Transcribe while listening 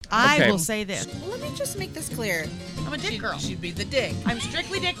I will say this. Well, let me just make this clear. I'm a dick girl. She'd be the dick. I'm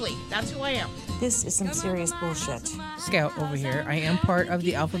strictly dickly. That's who I am. This is some serious bullshit. Scout over here. I am part of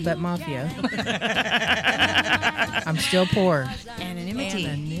the Alphabet Mafia. I'm still poor.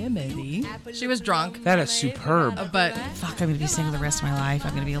 Anonymity. She was drunk. That is superb. But Fuck, I'm going to be single the rest of my life.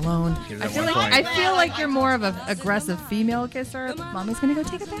 I'm going to be alone. I feel like you're more of an aggressive female kisser. Mommy's going to go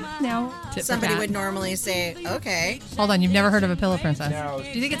take a bath now. Somebody would normally say, okay. Hold on, you've never heard of a pillow princess. No. Do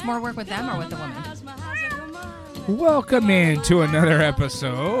you think it's more work with them or with the woman? Welcome into another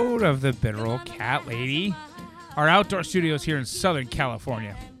episode of the Bitter Old Cat Lady, our outdoor studios here in Southern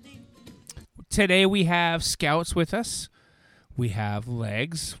California. Today we have Scouts with us. We have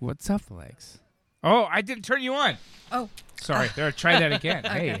Legs. What's up, Legs? Oh, I didn't turn you on. Oh. Sorry. There, try that again.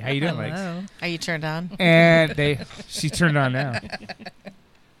 Hey, how you doing, Legs? Are you turned on? And she turned on now.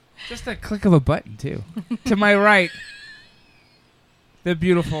 Just a click of a button, too. To my right, the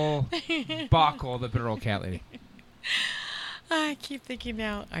beautiful BOCL, the Bitter Old Cat Lady. I keep thinking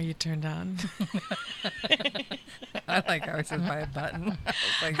now, are you turned on? I like how it says by a button.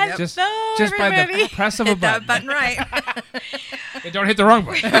 Like, Hello, Just everybody. by the press of a button. that button right. And don't hit the wrong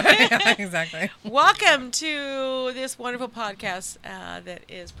button. Yeah, exactly. Welcome to this wonderful podcast that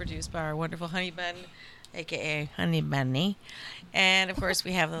is produced by our wonderful Honey Bun, a.k.a. Honey Bunny. And, of course,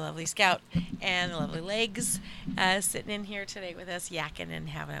 we have the lovely Scout and the lovely Legs sitting in here today with us, yakking and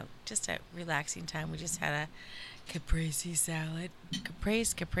having just a relaxing time. We just had a caprese salad.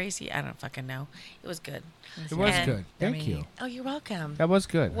 Caprese, I don't fucking know. It was good. It was And- good. Thank you. Oh, you're welcome. That was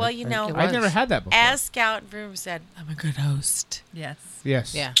good. Well, you know, I never had that before. As Scout and Vroom said, I'm a good host. Yes.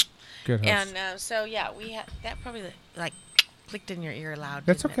 Yes. Yeah. Good host. And so, yeah, we had that probably like clicked in your ear loud.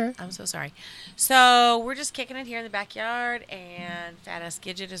 That's didn't it? okay. I'm so sorry. So we're just kicking it here in the backyard, and Fat Ass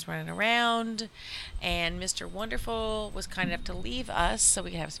Gidget is running around, and Mr. Wonderful was kind enough to leave us so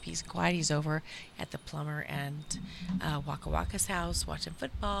we could have some peace and quiet. He's over at the plumber and Waka Waka's house watching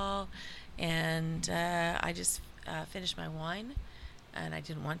football, and I just finished my wine, and I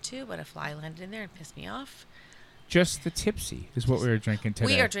didn't want to, but a fly landed in there and pissed me off. Just the tipsy is what we were drinking today.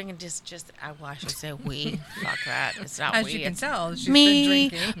 We are drinking just well, I should say we. Fuck that. It's not As we. you can it's tell, she's me,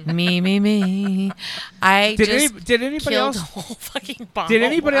 been drinking. me. I Did just anybody killed else? a whole fucking bottle. Did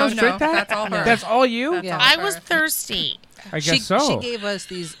anybody else no, drink that? that's all her. That's all you? That's Yeah. all I her. was thirsty. I guess so. She gave us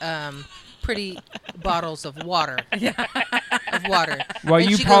these pretty bottles of water. Of water. While And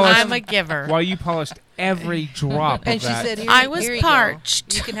you she goes, polished, I'm a giver. while you polished every drop And of she that. said, I was here you parched.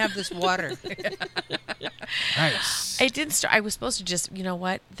 go. You can have this water. Nice. I didn't start. I was supposed to just, you know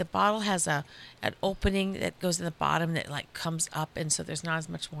what? The bottle has an opening that goes in the bottom that like comes up, and so there's not as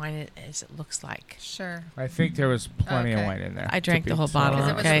much wine in it as it looks like. Sure. I think there was plenty of Okay. wine in there. I drank to the be whole bottle, Because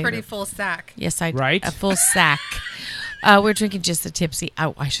fair. it was Okay. a pretty full sack. Yes, I Right? a full sack. We're drinking just the tipsy.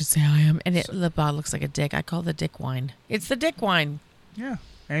 I should say I am, and the bottle looks like a dick. I call it the dick wine. It's the dick wine. Yeah.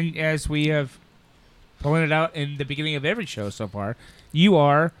 And as we have pointed out in the beginning of every show so far, you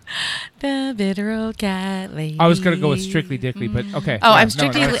are. The bitter old cat lady. I was going to go with Strictly Dickly, but okay. Oh, Yeah, I'm no,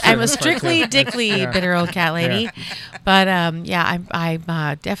 strictly. that's I'm true. a That's strictly true. dickly Yeah. bitter old cat lady, Yeah. but yeah,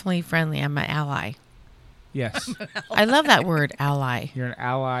 I'm definitely friendly. I'm an ally. Yes. I love that word, ally. You're an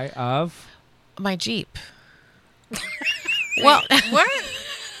ally of. My Jeep. Well, What?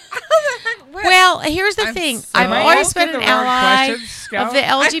 well, here's the I'm thing. so- I've Am I always asking been an the wrong ally questions, Scout? of the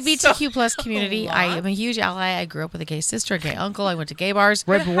I'm LGBTQ plus so community. I am a huge ally. I grew up with a gay sister, a gay uncle. I went to gay bars.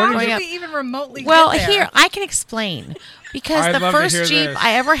 Right, but How what did did up- we even remotely Well, get there? here I can explain because I'd the love to first hear Jeep this.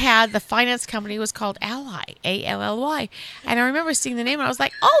 I ever had, the finance company was called Ally, ALLY, and I remember seeing the name and I was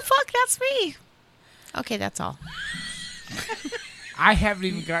like, "Oh fuck, that's me." Okay, that's all. I haven't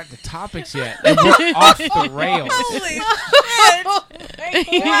even gotten to topics yet. And we're off the rails. Holy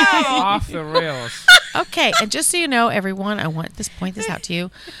shit. Off the rails. Okay, and just so you know, everyone, I want to point this out to you.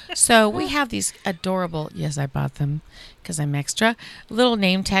 So we have these adorable, yes, I bought them because I'm extra, little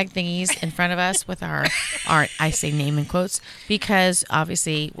name tag thingies in front of us with our, I say name in quotes, because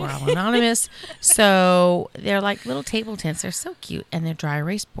obviously we're all anonymous. So they're like little table tents. They're so cute, and they're dry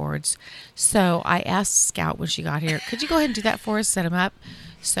erase boards. So I asked Scout when she got here, could you go ahead and do that for us, set them up?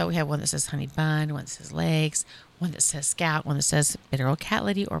 So we have one that says Honey Bun, one that says Legs, one that says Scout, one that says Bitter Old Cat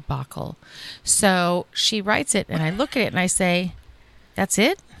Lady or BOCL. So she writes it, and I look at it, and I say, that's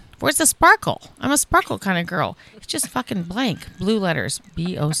it? Where's the sparkle? I'm a sparkle kind of girl. It's just fucking blank. Blue letters.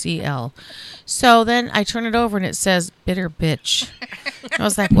 BOCL. So then I turn it over, and it says Bitter Bitch. I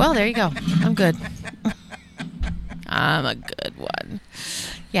was like, well, there you go. I'm good. I'm a good one.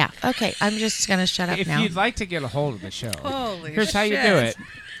 Yeah. Okay. I'm just going to shut up If now. you'd like to get a hold of the show, Holy here's how you do shit. it.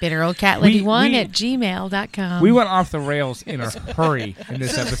 bitteroldcatlady1 We- at gmail.com. We went off the rails in a hurry in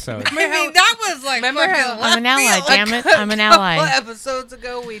this episode. I mean, that was like Remember how- I'm an ally, damn it. I'm an A couple ally. episodes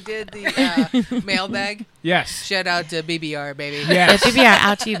ago, we did the mailbag. Yes. Shout out to BBR, baby. Yes. BBR,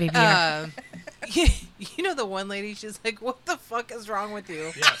 out to you, BBR. You know the one lady, she's like, what the fuck is wrong with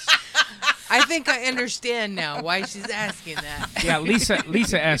you? Yes. I think I understand now why she's asking that. Yeah,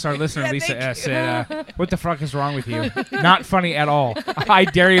 Lisa S., our listener, Yeah, Lisa thank S. you. said, what the fuck is wrong with you? Not funny at all. I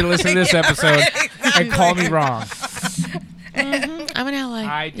dare you to listen to this episode and call me wrong. I'm an ally.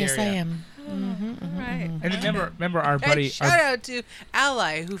 I dare yes, I ya. am. right. And remember our And buddy... shout out to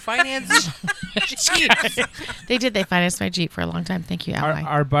Ally, who finances Jeeps. They did. They financed my Jeep for a long time. Thank you, ally.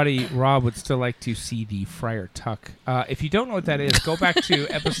 Our buddy Rob would still like to see the Friar Tuck. If you don't know what that is, go back to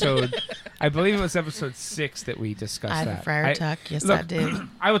episode, I believe it was episode 6 that we discussed I have that. a Friar Tuck. Yes, look, I do.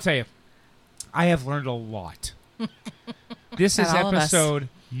 I will tell you, I have learned a lot. This is About all of us. episode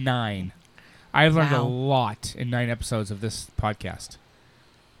 9. I've learned a Wow. lot in 9 episodes of this podcast.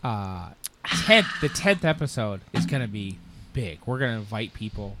 The 10th episode is going to be big. We're going to invite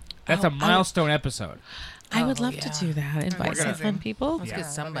people. That's Oh, a milestone episode. I would Oh, love yeah. to do that. Invite some amazing. fun people. Let's Yeah. get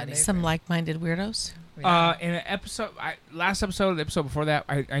somebody. Some like-minded weirdos. In an episode, last episode, the episode before that,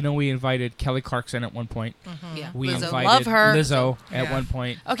 I know we invited Kelly Clarkson at one point. Yeah. We Lizzo. invited Love her. Lizzo at Yeah. one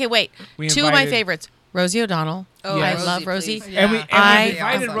point. Okay, wait. We 2 of my invited- favorites. Rosie O'Donnell. Oh, Yes. I Rosie, love Rosie. please. Yeah. And we I-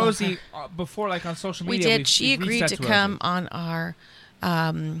 invited Awesome. Rosie before, like on social We media. did. She we reached agreed out to Rosie. come on our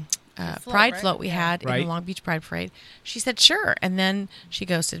Float, Pride right? float we had in Right. the Long Beach Pride Parade. She said sure, and then she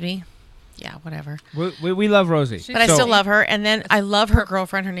ghosted me. Yeah, whatever. We love Rosie. But I So- still love her. And then I love her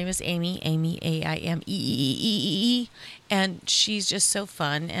girlfriend. Her name is Amy. Amy, AIMEEEE. And she's just so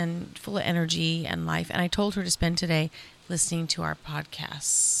fun and full of energy and life. And I told her to spend today listening to our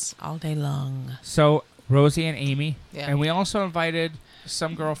podcasts all day long. So Rosie and Amy, Yeah. and we also invited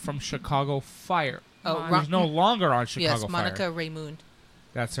some girl from Chicago Fire. Oh, Who's no longer on Chicago yes, Fire. Monica Raymoon.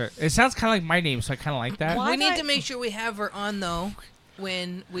 That's her. It sounds kind of like my name, so I kind of like that. We need to make sure we have her on, though,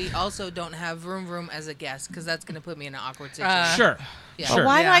 when we also don't have Vroom Vroom as a guest, because that's going to put me in an awkward situation. Sure. Yeah. But Sure.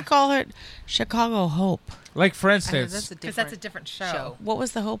 why do Yeah. I call her Chicago Hope? Like for I know, instance, that's a Because that's a different different show. What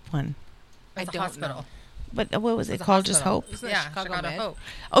was the Hope one? I It's a don't hospital. know. But what was it It's a called? Just hospital. Hope? Isn't it Yeah, Chicago Chicago Med? Hope.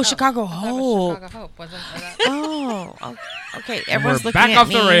 Oh, Chicago I thought it was Hope. Chicago Hope. Wasn't that? Oh, okay. Everyone's we're looking back at off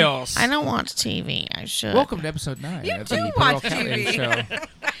me. the rails. I don't watch TV. I should. welcome to episode 9. You of do the watch Bitter Cat Lady TV.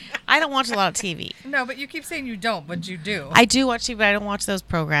 Show. I don't watch a lot of TV. No, but you keep saying you don't, but you do. I do watch TV, but I don't watch those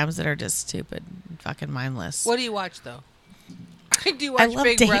programs that are just stupid and fucking mindless. What do you watch, though? I do I watch love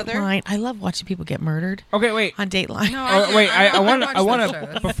Big Brother. Dateline. I love watching people get murdered Okay, wait. on Dateline. No, Oh, wait, I want watch to. I want those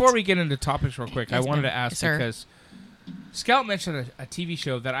to. shows. Before we get into topics, real quick, I Yes, wanted ma'am. to ask Yes, sir. because Scout mentioned a TV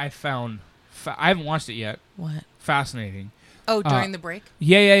show that I found. I haven't watched it yet. What? Fascinating. Oh, during the break?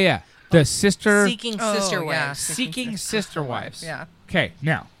 Yeah. The sister Seeking Oh, Sister yeah. Wives. seeking sister wives. Yeah. Okay,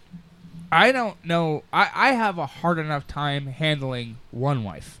 now I don't know. I have a hard enough time handling one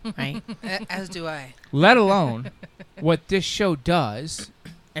wife, Right? As do I. let alone what this show does.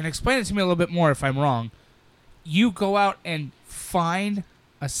 And explain it to me a little bit more if I'm wrong. You go out and find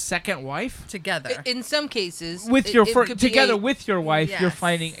a second wife Together. In some cases, with it- your it could be together a- with your wife. You're Yes.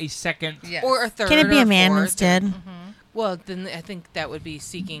 finding a second. Yes. or a third. Can it be or a man fourth. instead? Well, then I think that would be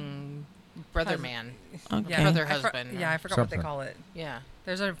seeking brother Hus- man. Okay. Yeah. Brother I for- husband. yeah, I forgot what Something. they call it. Yeah.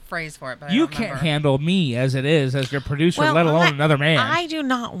 There's a phrase for it, but I You don't can't remember. handle me as it is as your producer, Well, let alone another man. I do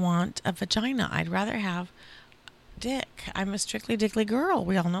not want a vagina. I'd rather have dick. I'm a strictly dickly girl.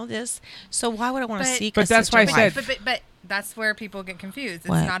 We all know this. So why would I want to But- seek But a that's sister why I wife? said- But that's where people get confused. It's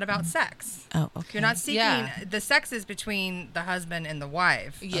What? not about sex. Oh, okay. You're not seeking. Yeah. The sex is between the husband and the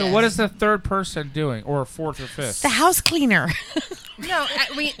wife. Yes. So what is the third person doing, or fourth or fifth? The house cleaner. No,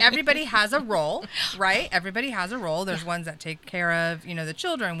 everybody has a role, right? Everybody has a role. There's ones that take care of, the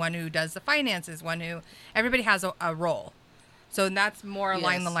children, one who does the finances, everybody has a role. So that's more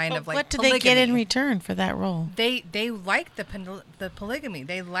along Yes. the line But of like what do they get in polygamy. return for that role? They like the polygamy.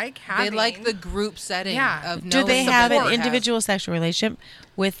 They like having. They like the group setting Yeah. of Do knowing they that have they an have- individual sexual relationship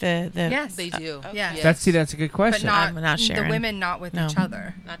with the Yes. They do. Yes. Yes. That's a good but question. not, I'm not the sharing. women not with No. each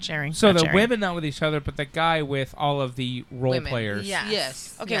other. not sharing? So not the sharing. women not with each other, but the guy with all of the role Women. players. Yeah.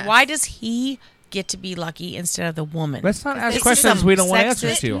 Yes. Okay, Yes. why does he get to be lucky instead of the woman? Let's not ask This is questions some we don't want sexist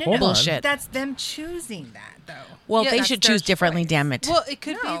answers to. No, Hold bullshit. on. That's them choosing that, though. Well, Yeah, they that's should their choose differently. choice. Damn it. Well, it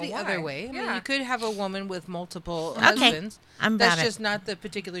could No, be the why? other way. I mean, Yeah. you could have a woman with multiple Okay. husbands. I'm That's about it. just not the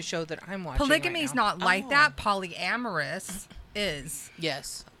particular show that I'm watching. Polygamy right is now. not like that. Polyamorous is.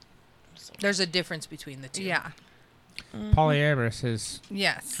 Yes. There's a difference between the two. Yeah. Polyamorous is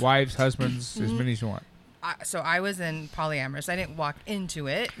Yes. wives, husbands, as many as you want. so I was in polyamorous. I didn't walk into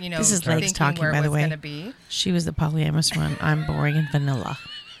it, This is Legs thinking talking, where by it the was way. going to be. She was the polyamorous one. I'm boring and vanilla.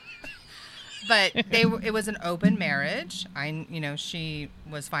 But it was an open marriage. She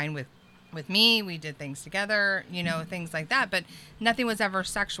was fine with me. We did things together, things like that. But nothing was ever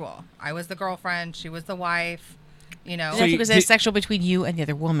sexual. I was the girlfriend. She was the wife. Nothing was sexual between you and the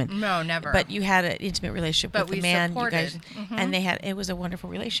other woman. No, never. But you had an intimate relationship But with the we man. supported. You guys, and it was a wonderful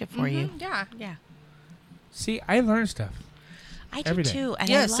relationship for you. Yeah. Yeah, See, I learn stuff. I do Every day. too. And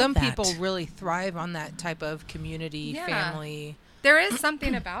I Yeah, love some that. people really thrive on that type of community, Yeah. family. There is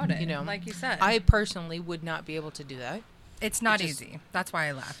something about it, like you said. I personally would not be able to do that. It's not easy. That's why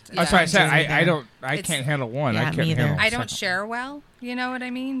I left. That's why I said Yeah. I can't handle one. Yeah, I me can't either. handle. I don't second. share well, you know what I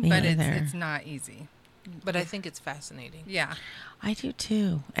mean? Me But either. it's not easy. But I think it's fascinating. Yeah. I do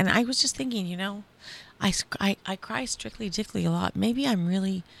too. And I was just thinking, I cry strictly dickly a lot. Maybe I'm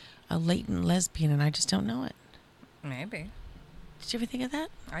really a latent lesbian and I just don't know it. Maybe. Did you ever think of that?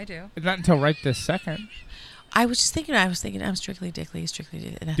 I do. Not until right this second. I was thinking I'm strictly dickly.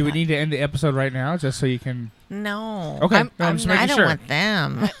 And I Do we thought, need to end the episode right now just so you can? No. Okay, I'm just not- making I don't sure. want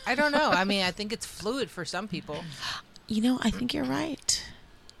them. I don't know. I mean, I think it's fluid for some people. I think you're right.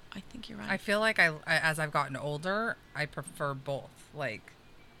 I feel like as I've gotten older, I prefer both. Like,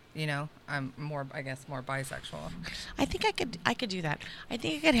 I'm more bisexual. I think I could do that. I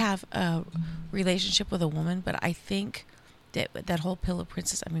think I could have a relationship with a woman, but I think that whole pillow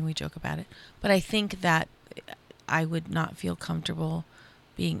princess, I mean, we joke about it, but I think that I would not feel comfortable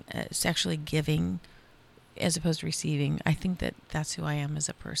being sexually giving as opposed to receiving. I think that's who I am as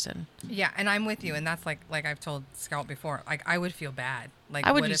a person. Yeah, and I'm with you, and that's like I've told Scout before. Like, I would feel bad. Like,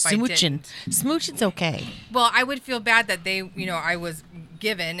 I would what be if I smooching. didn't? Smooching's okay. Well, I would feel bad that they, I was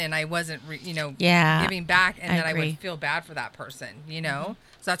given and I wasn't, Yeah, giving back, and I then I agree. would feel bad for that person, So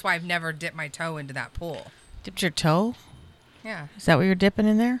that's why I've never dipped my toe into that pool. Dipped your toe? Yeah, Is that what you're dipping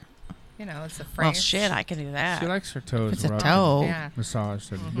in there? it's a phrase. Well, shit, I can do that. She likes her toes It's a rubbed toe. and Yeah.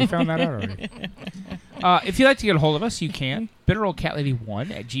 massaged. And we found that out already. If you'd like to get a hold of us, you can.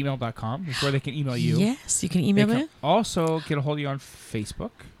 bitteroldcatlady1@gmail.com is where they can email you. Yes, you can They email can me. also get a hold of you on Facebook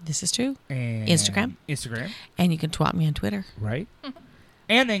This is true. and Instagram. And you can twat me on Twitter. Right.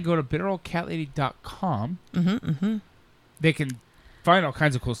 And then go to bitteroldcatlady.com. Mm-hmm. They can find all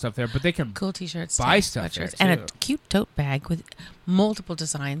kinds of cool stuff there, but they can Cool t-shirts, buy tags, stuff there, sweatshirts, and a too. cute tote bag with multiple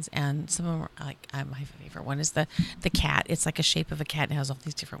designs. And some of them are like my favorite one is the cat. It's like a shape of a cat and it has all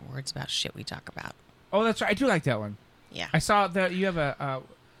these different words about shit we talk about. Oh, that's right. I do like that one. Yeah. I saw that you have a.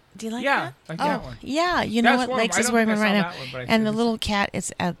 Do you like yeah, that? like oh, that one. yeah. You know That's what? one. Legs I is don't wearing think one I right saw now. that one, but I And see the this. little cat,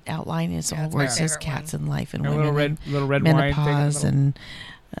 its outline is all it's my words. Says favorite cats one. and life and A women little red wine menopause thing. and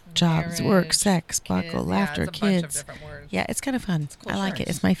jobs, work, Marriage, sex, kids. buckle, Yeah, laughter, it's a bunch of kids. different words. Yeah, it's kind of fun. cool I like it. shirts.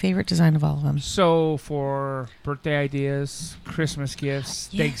 It's my favorite design of all of them. So for birthday ideas, Christmas gifts,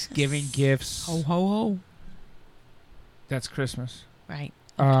 Yes. Thanksgiving gifts, Ho ho ho! that's Christmas. Right.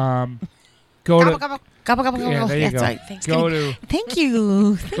 Go Gobble to gobble gobble gobble. yeah, gobble. there you Yes, go. right. Go Thanksgiving. to Thank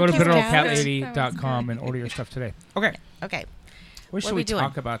you. go to Thank you, Dad. bitterroldcatlady.com and order your stuff today. Okay, Okay. what should are we we doing?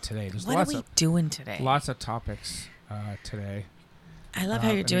 talk about today? There's What are we doing today? lots of topics today. I love how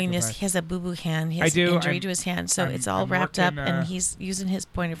you're let me doing go this. back. He has a boo-boo hand. He I has do. an injury I'm- to his hand, so I'm- it's all I'm wrapped working, up, and he's using his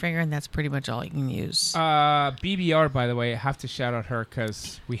pointer finger, and that's pretty much all he can use. BBR, by the way, I have to shout out her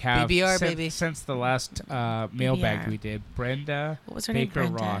because we have BBR, since, baby. since the last mailbag BBR. we did. Brenda What was her name? Baker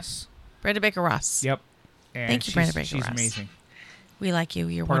Brenda. Ross. Brenda Baker Ross. Yep. And Thank you, Brenda Baker She's Ross. amazing. We like you.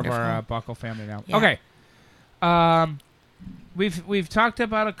 You're Part wonderful. of our BOCL family now. Yeah. Okay. We've talked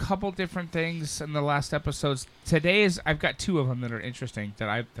about a couple different things in the last episodes. I've got two of them that are interesting that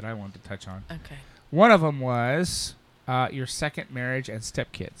I wanted to touch on. Okay. One of them was your second marriage and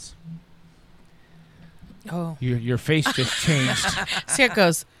stepkids. Oh. Your face just changed. Sarah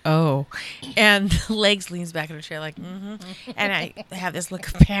goes, oh. And Legs leans back in her chair like, mm-hmm. And I have this look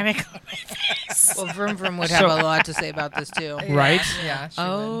of panic on my face. Well, Vroom Vroom would have a lot to say about this too. Right? Yeah. she would.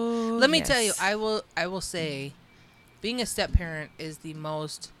 Oh, Let me tell you, yes. I will say, being a step parent is the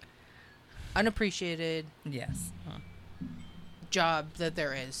most unappreciated Yes. job that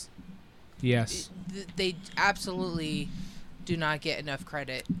there is. Yes. They absolutely do not get enough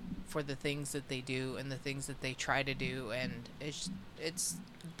credit for the things that they do and the things that they try to do, and it's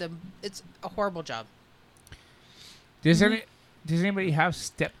a horrible job. Does anybody have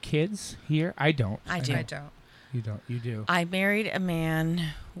stepkids here? I don't. I do. I don't. You don't. You do. I married a man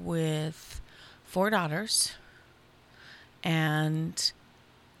with 4 daughters, and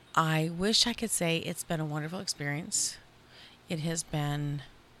I wish I could say it's been a wonderful experience. It has been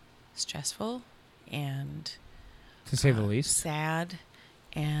stressful and To say the least. sad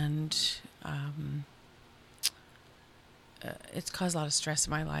and it's caused a lot of stress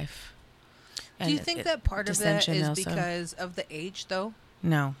in my life. Do you think that part of that dissension is also. because of the age, though?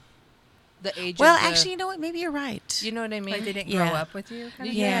 No. The age. Well, of the, actually, you know what? Maybe you're right. you know what I mean. Like they didn't Yeah. grow up with you? Kind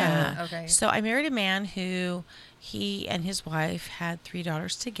of Yeah. thing? Okay. So I married a man who he and his wife had 3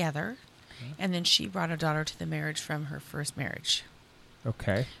 daughters together, and then she brought a daughter to the marriage from her first marriage.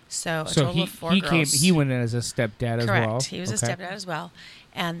 Okay. So a So total of 4 he girls. he went in as a stepdad as Correct. well. He was a Okay. stepdad as well.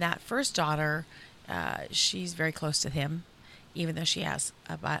 And that first daughter, she's very close to him, even though she has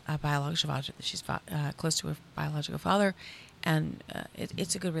a biological father. She's close to a biological father, and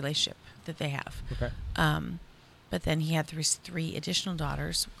it's a good relationship that they have. Okay. But then he had 3 additional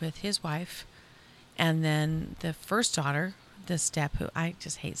daughters with his wife, and then the first daughter, the step, who I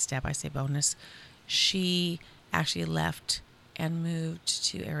just hate step, I say bonus, she actually left and moved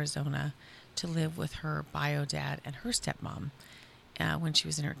to Arizona to live with her bio dad and her stepmom when she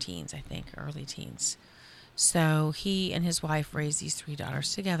was in her teens, I think, early teens. So he and his wife raised these 3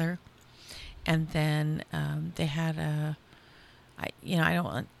 daughters together, and then they had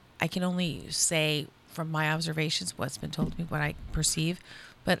I can only say from my observations what's been told to me, what I perceive,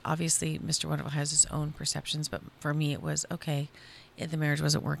 but obviously Mr. Wonderful has his own perceptions. But for me, it was okay. The marriage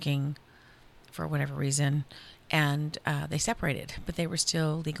wasn't working for whatever reason, and they separated, but they were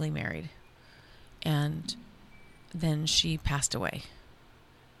still legally married. And then she passed away,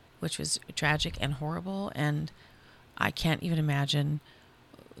 which was tragic and horrible. And I can't even imagine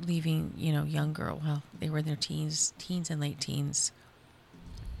leaving, young girl. Well, they were in their teens and late teens.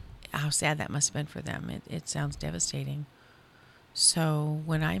 How sad that must have been for them. It sounds devastating. So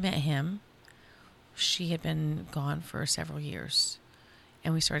when I met him, she had been gone for several years,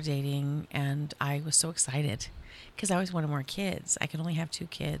 and we started dating, and I was so excited because I always wanted more kids. I could only have 2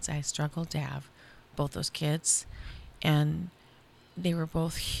 kids. I struggled to have both those kids, and they were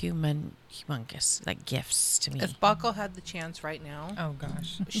both humongous, like gifts to me. If BOCL had the chance right now, Oh,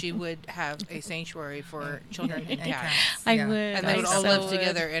 gosh. she would have a sanctuary for children and And cats. I yeah. would. And they would I all so live would.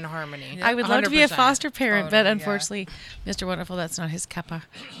 together in harmony. Yeah. I would love to be a 100%. foster parent, but Totally, yeah. unfortunately, Mr. Wonderful, that's not his cuppa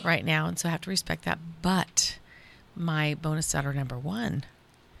right now, and so I have to respect that. But my bonus daughter number 1,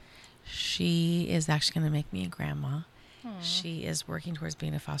 she is actually going to make me a grandma. She is working towards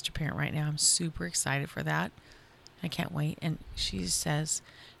being a foster parent right now. I'm super excited for that. I can't wait. And she says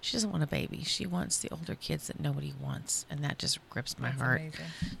she doesn't want a baby. She wants the older kids that nobody wants, and that just grips my That's heart. amazing.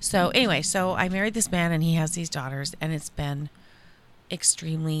 So anyway, so I married this man, and he has these daughters, and it's been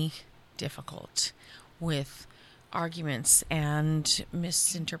extremely difficult with arguments and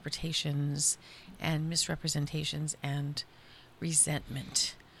misinterpretations and misrepresentations and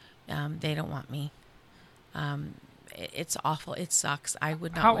resentment. They don't want me. It's awful. It sucks. I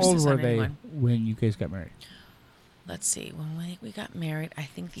would not How wish old this were on they anyone. when you guys got married? Let's see. When we got married, I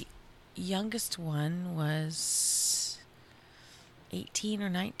think the youngest one was 18 or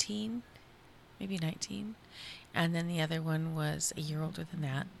 19, maybe 19. And then the other one was a year older than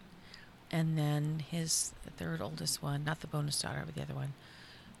that. And then his third oldest one, not the bonus daughter, but the other one,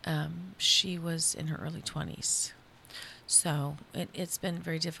 she was in her early 20s. So it's been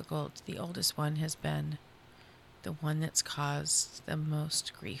very difficult. The oldest one has been the one that's caused the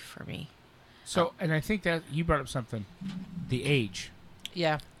most grief for me. So, and I think that you brought up something, the age.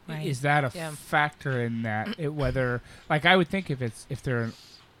 Yeah. Right. Is that a Yeah. factor in that? Whether, like, I would think if they're an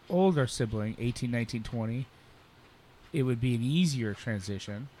older sibling, 18, 19, 20, it would be an easier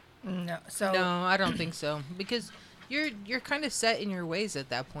transition. No. So No, I don't think so, because you're kind of set in your ways at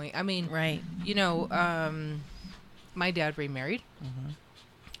that point. I mean, Right. My dad remarried,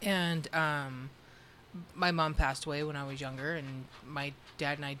 and my mom passed away when I was younger, and my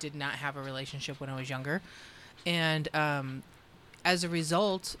dad and I did not have a relationship when I was younger, and as a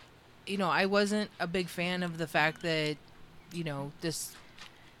result, I wasn't a big fan of the fact that this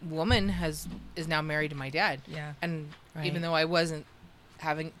woman is now married to my dad. Yeah. And Right. even though I wasn't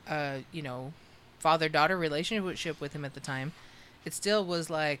having a father-daughter relationship with him at the time, it still was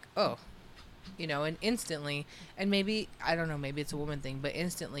like, oh, and instantly, and maybe, I don't know, maybe it's a woman thing, but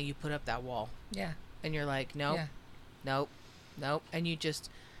instantly you put up that wall, Yeah. and you're like, nope, Yeah. nope, and you just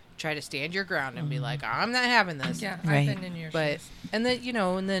try to stand your ground and be like, I'm not having this. Yeah. Right. I've been in your But shoes. and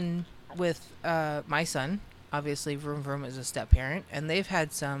then with my son, obviously Vroom Vroom is a step parent, and they've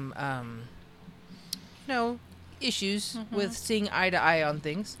had some issues with seeing eye to eye on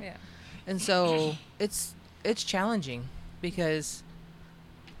things, Yeah. and so it's challenging because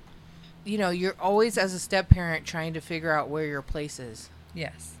you're always, as a step parent, trying to figure out where your place is,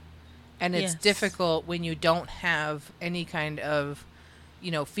 Yes. and it's Yes. difficult when you don't have any kind of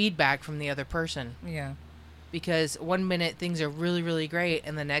feedback from the other person, Yeah. because one minute things are really, really great,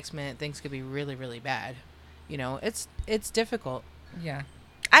 and the next minute things could be really, really bad, It's difficult. Yeah.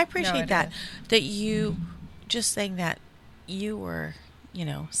 I appreciate it that. is. That you just saying that you were,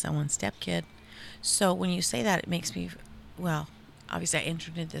 someone's stepkid. So when you say that, it makes me, well, obviously I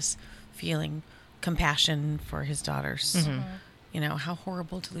entered into this feeling compassion for his daughters. How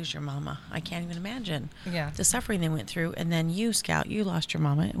horrible to lose your mama. I can't even imagine Yeah. the suffering they went through. And then you, Scout, you lost your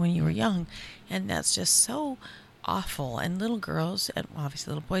mama when you were young. And that's just so awful. And little girls, and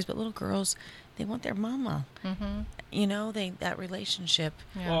obviously little boys, but little girls, they want their mama. That relationship.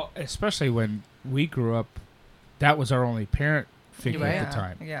 Yeah. Well, especially when we grew up, that was our only parent figure at the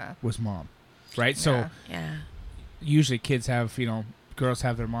time. Yeah. Was mom, right? So Yeah. usually kids have, girls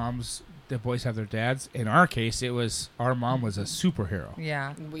have their moms, the boys have their dads. In our case, it was our mom was a superhero.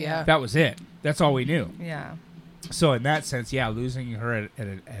 Yeah. Yeah. That was it. That's all we knew. Yeah. So in that sense, losing her at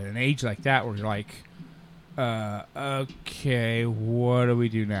an age like that, where you're like, okay, what do we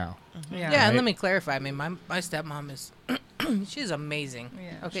do now? Yeah. Yeah, and Right? let me clarify. I mean, my stepmom is, she's amazing.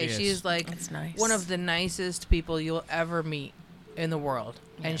 Yeah. Okay, She she is. is like That's nice. one of the nicest people you'll ever meet in the world,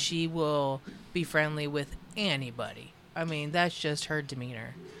 and she will be friendly with anybody. I mean, that's just her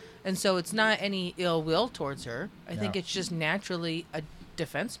demeanor, and so it's not any ill will towards her. I think No. it's just naturally a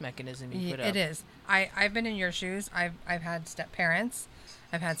defense mechanism you put up. It is. I've been in your shoes. I've had step parents.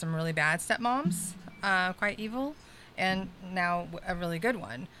 I've had some really bad stepmoms, quite evil, and now a really good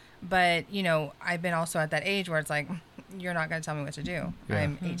one. But I've been also at that age where it's like, you're not going to tell me what to do. Yeah.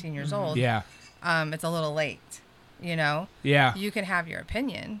 I'm 18 years old. Yeah. It's a little late. Yeah. You can have your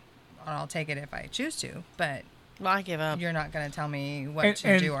opinion, and I'll take it if I choose to. But Well, I give up. you're not going to tell me what And- to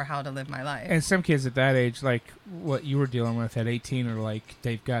and- do or how to live my life. And some kids at that age, like what you were dealing with at 18, are like,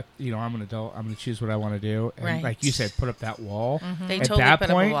 they've got, I'm an adult, I'm going to choose what I want to do. And Right. like you said, put up that wall. They At totally that put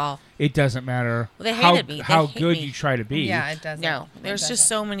point, up a wall. it doesn't matter Well, they how, hated me. They how hate good me. you try to be. Yeah, it doesn't. No, It there's just doesn't.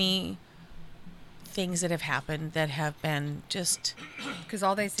 so many things that have happened that have been just, Because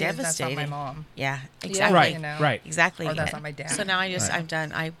all they see is that's not my devastating. mom. yeah, exactly. Right, You know. right. Exactly. Or that's not my dad. So now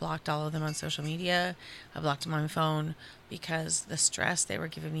Right. I blocked all of them on social media. I blocked them on my phone because the stress they were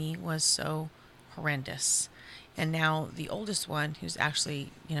giving me was so horrendous. And now the oldest one, who's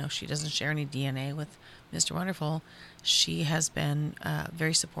actually, she doesn't share any DNA with Mr. Wonderful, she has been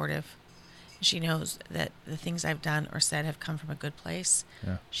very supportive. She knows that the things I've done or said have come from a good place.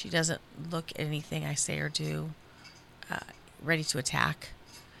 Yeah. She doesn't look at anything I say or do ready to attack.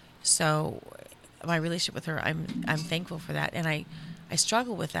 So my relationship with her, I'm thankful for that. And I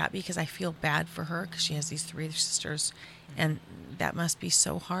struggle with that because I feel bad for her because she has these 3 sisters. And that must be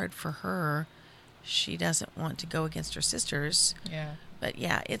so hard for her. She doesn't want to go against her sisters. Yeah. But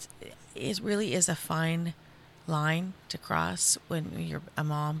yeah, it really is a fine line to cross when you're a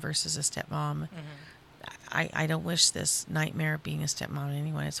mom versus a stepmom. I don't wish this nightmare of being a stepmom on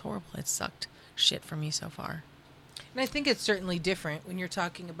anyone. It's horrible. It sucked shit for me so far. And I think it's certainly different when you're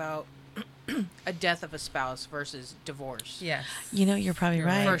talking about a death of a spouse versus divorce. Yes. You're probably You're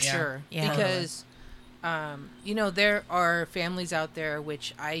right. For Yeah. sure. Yeah. Because, there are families out there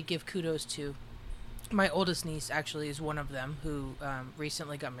which I give kudos to. My oldest niece actually is one of them who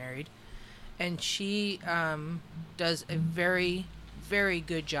recently got married. And she does a very, very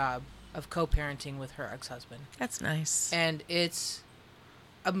good job of co-parenting with her ex-husband. That's nice. And it's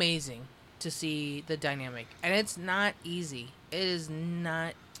amazing to see the dynamic. And it's not easy. It is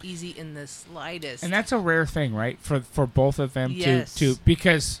not easy in the slightest. And that's a rare thing, right? For both of them Yes. to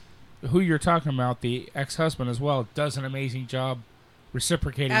because who you're talking about, the ex-husband as well, does an amazing job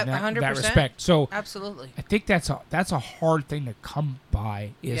reciprocating At that 100%. respect. So Absolutely. I think that's a hard thing to come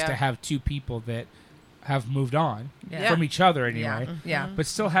by, is Yeah. to have two people that have moved on Yeah. from each other anyway, Yeah. but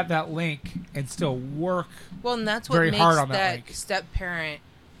still have that link and still work. Well, and that's what Very makes hard on that that link. step-parent,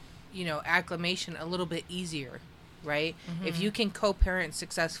 acclimation a little bit easier, right? If you can co-parent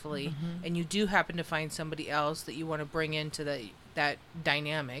successfully and you do happen to find somebody else that you want to bring into that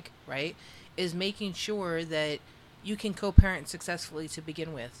dynamic, right, is making sure that you can co-parent successfully to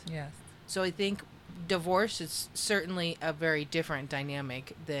begin with. Yes. So I think divorce is certainly a very different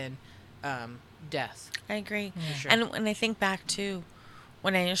dynamic than death. I agree. For sure. And when I think back to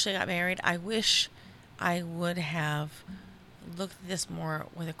when I initially got married, I wish I would have looked at this more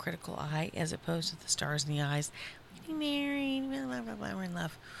with a critical eye as opposed to the stars in the eyes. Getting married, blah, blah, blah, we're in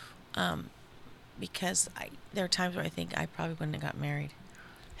love. Because there are times where I think I probably wouldn't have got married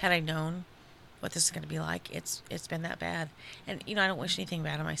had I known what this is going to be like. It's been that bad. And, I don't wish anything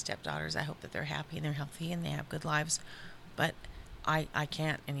bad on my stepdaughters. I hope that they're happy and they're healthy and they have good lives. But I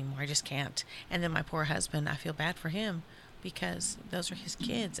can't anymore. I just can't. And then my poor husband, I feel bad for him because those are his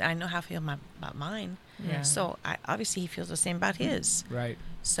kids. And I know how I feel about mine. Yeah. So obviously he feels the same about his. Right.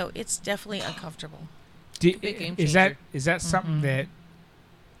 So it's definitely uncomfortable. Big game Is changer. that something that,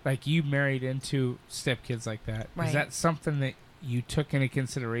 like, you married into Stepkids like that? Right. Is that something that you took into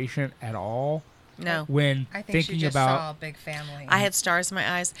consideration at all No. when I think thinking she just about? saw a big family. I had stars in my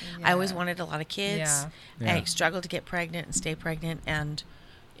eyes. I always Yeah. wanted a lot of kids. Yeah. Yeah. I struggled to get pregnant and stay pregnant. And,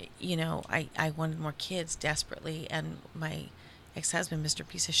 you know, I wanted more kids desperately. And my ex-husband, Mr.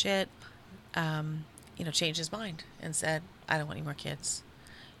 Piece of Shit, you know, changed his mind and said, I don't want any more kids.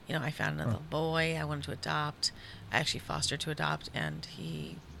 You know, I found another little boy I wanted to adopt. I actually fostered to adopt, and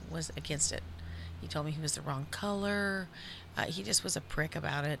he was against it. He told me he was the wrong color. He just was a prick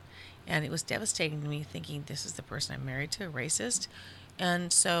about it. And it was devastating to me thinking this is the person I'm married to, a racist.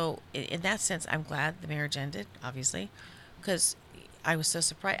 And so in that sense, I'm glad the marriage ended, obviously, because I was so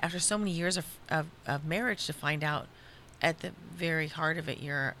surprised after so many years of marriage to find out at the very heart of it,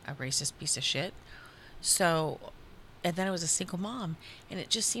 you're a racist piece of shit. So, and then I was a single mom, and it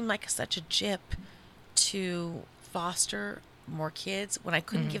just seemed like such a jip to foster more kids when I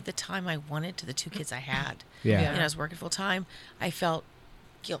couldn't give the time I wanted to the 2 kids I had. Yeah. You know, I was working full time. I felt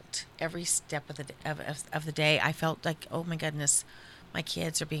guilt every step of the day. I felt like, oh my goodness, my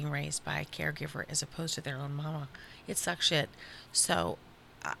kids are being raised by a caregiver as opposed to their own mama. It sucks shit. So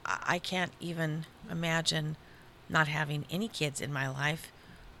I can't even imagine not having any kids in my life.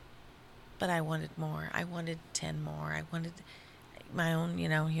 But I wanted more. I wanted 10 more. I wanted my own, you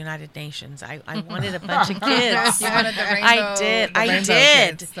know, United Nations. I wanted a bunch of kids. You wanted the rainbow. I did. the I rainbow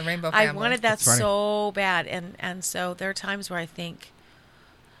did. kids, the rainbow I family. wanted that That's funny. so bad. And so there are times where I think,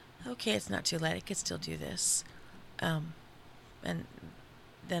 okay, it's not too late. I could still do this. And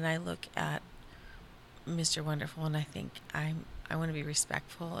then I look at Mr. Wonderful and I think I want to be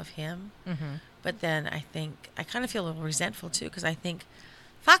respectful of him. Mm-hmm. But then I think I kind of feel a little resentful too because I think,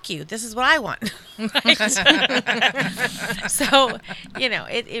 fuck you, this is what I want. So, you know,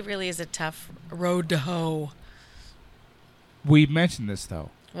 it really is a tough road to hoe. We mentioned this though.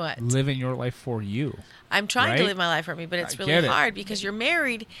 What? Living your life for you. I'm trying Right? to live my life for me, but it's I really get it. hard because you're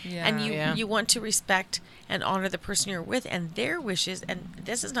married and Yeah. you want to respect and honor the person you're with and their wishes. And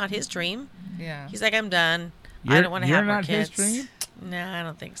this is not his dream. Yeah. He's like, I'm done. I You're- don't want to you're have more not his kids. dream? No, I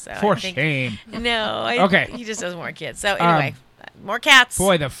don't think so. For I think, shame. No. Okay. He just doesn't want kids. So anyway, more cats.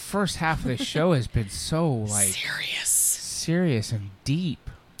 Boy, the first half of the show has been so like Serious. serious and deep.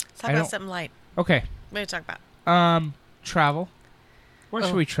 Let's talk I about don't- something light. Okay. What are we talk about? Travel. Where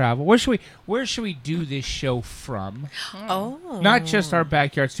should we travel? Where should we do this show from? Oh. Not just our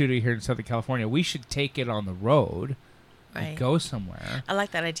backyard studio here in Southern California. We should take it on the road Right. and go somewhere. I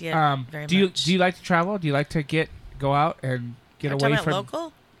like that idea very do much. you like to travel? Do you like to go out and get Are we away talking about from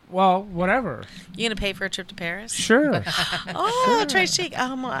local? Well, whatever. You gonna pay for a trip to Paris? Sure. Oh, Trey Chic.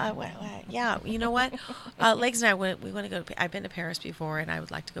 Yeah. You know what? Legs and I we want to go. I've been to Paris before, and I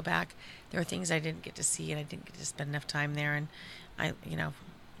would like to go back. There are things I didn't get to see, and I didn't get to spend enough time there. And the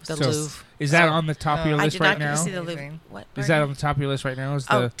So, Louvre. is that on the top of your I list did right not get now? to see the Louvre. Amazing. What? Is that pardon? on the top of your list right now?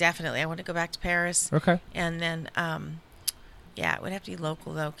 Oh, definitely. I want to go back to Paris. Okay. And then, yeah, it would have to be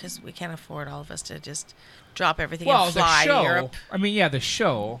local though, because we can't afford all of us to just drop everything and fly the show. to Europe. I mean, yeah, the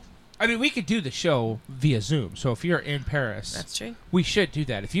show. I mean, we could do the show via Zoom. So if you're in Paris, That's true. we should do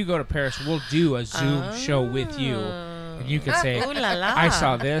that. If you go to Paris, we'll do a Zoom show with you, and you can say, Ooh la la. "I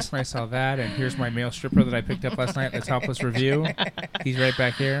saw this and I saw that, and here's my male stripper that I picked up last night at the Topless Review. He's right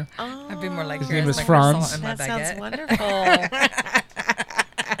back here." Oh, I'd be more like His here's name is my Franz. croissant and my that sounds baguette. wonderful.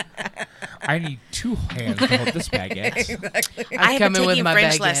 I need 2 hands to hold this baguette. I have come been in with taking my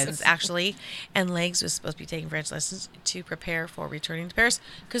French baguettes. lessons actually, and Legs was supposed to be taking French lessons to prepare for returning to Paris.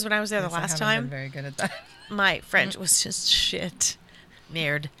 Because when I was there the Yes, I last haven't been time, very good at that. my French was just shit.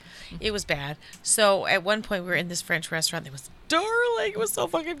 Nerd. It was bad. So at one point we were in this French restaurant that was darling. It was so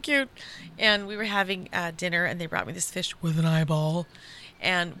fucking cute. And we were having dinner and they brought me this fish with an eyeball.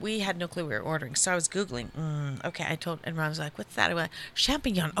 And we had no clue we were ordering. So I was Googling. Okay, I told, and Ron was like, what's that? I went,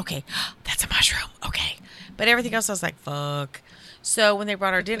 champignon. Okay, that's a mushroom. Okay. But everything else I was like, fuck. So when they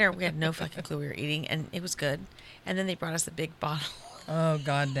brought our dinner, we had no fucking clue we were eating. And it was good. And then they brought us the big bottle. Oh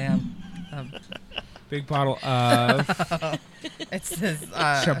goddamn! Big bottle of It's this.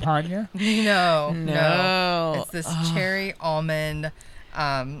 champagne. No. It's this cherry almond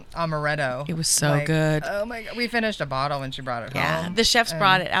amaretto. It was so good. Oh my god! We finished a bottle when she brought it Yeah, home. the chefs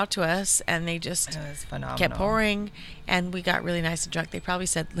brought it out to us, and they just It was phenomenal. kept pouring, and we got really nice and drunk. They probably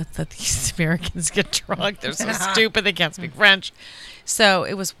said, "Let's let these Americans get drunk. They're so stupid. They can't speak French." So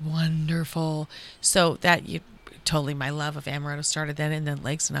it was wonderful. So that you totally my love of amaretto started then, and then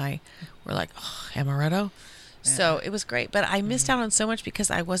Legs and I were like, oh, amaretto. So it was great, but I missed out on so much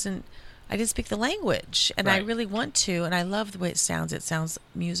because I I didn't speak the language, and I Right. really want to, and I love the way it sounds. It sounds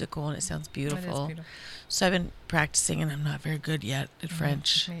musical and it sounds beautiful. beautiful. So I've been practicing, and I'm not very good yet at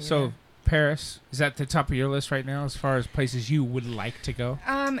French. Me So either. Paris, is that the top of your list right now as far as places you would like to go?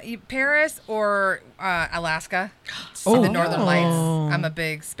 Paris or Alaska. Oh. The Northern Lights. Oh. I'm a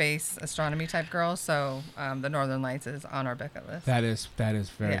big space astronomy type girl, so the Northern Lights is on our bucket list. That is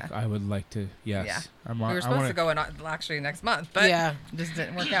very. Yeah. I would like to. Yes. Yeah. I'm, We I were supposed wanna- to go in actually next month, but Yeah. it just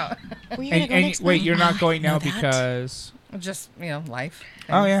didn't work out. Were you gonna go And next wait, month? you're not going now Know that? because. Just life.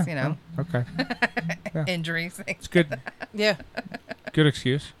 Oh yeah. Things, you know, Oh, okay. Yeah. injuries. It's good. Yeah. Good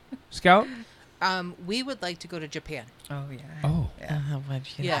excuse. Scout. We would like to go to Japan. Oh yeah. Oh. Yeah. Would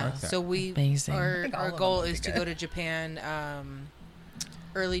you Yeah. know? like that. So we Amazing. our think all our of them goal would be is to good. go to Japan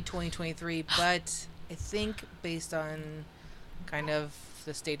early 2023, but I think based on kind of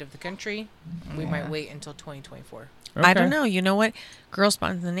the state of the country, we might wait until 2024. I don't Okay. know. You know what? Girl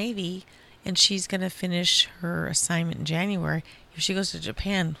spawned in the Navy, and she's going to finish her assignment in January. If she goes to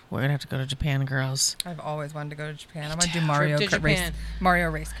Japan, we're going to have to go to Japan, girls. I've always wanted to go to Japan. I want to do Trip Mario to Kart race. Japan. Mario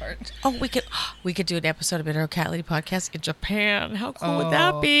race kart. Oh, we could do an episode of Bitter Cat Lady Podcast in Japan. How cool would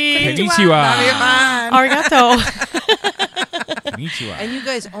that Oh. be? Konnichiwa. Arigato. Konnichiwa. And you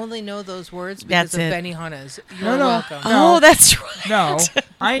guys only know those words because That's of it. Benihana's. You're No. welcome. Oh, that's right. No,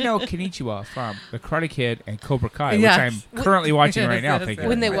 I know Konnichiwa from The Karate Kid and Cobra Kai, Yes. which I'm currently watching right now. Yes, Thank you.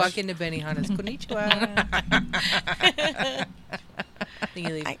 When they very much. walk into Benihana's, konnichiwa. Then you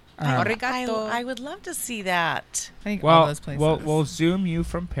leave. Arigato. I would love to see that. I think all Well, those places. we'll zoom you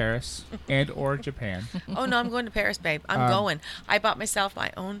from Paris and or Japan. Oh, no, I'm going to Paris, babe. I'm Um, going. I bought myself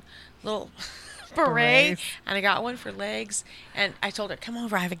my own little beret, Berets. and I got one for legs. And I told her, come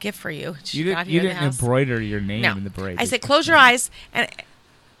over, I have a gift for you. She You got didn't. here You in the didn't house. embroider your name No. in the beret. I said, close your eyes. And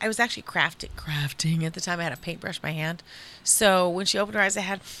I was actually crafting. At the time, I had a paintbrush in my hand. So when she opened her eyes, I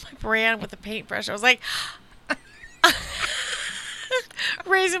had my brand with the paintbrush. I was like,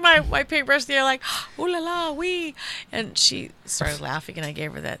 raising my paintbrush in the air, like, ooh la la, wee. And she started laughing, and I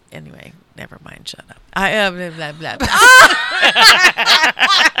gave her that. Anyway, never mind. Shut up. Blah, blah, blah, blah.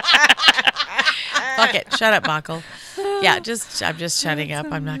 Fuck it. Shut up, BOCL. Yeah, I'm just shutting up.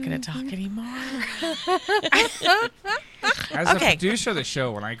 I'm not going to talk anymore. As Okay. a producer of the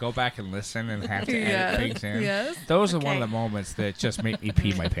show, when I go back and listen and have to Yes, edit things in, yes. those are one Okay. of the moments that just make me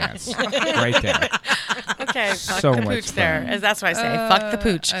pee my pants. Right there. Okay, fuck So the much pooch there. fun. As that's what I say. Fuck the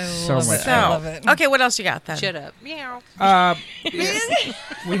pooch. I So love much it. fun. I love it. Okay, what else you got then? Shut up. Meow.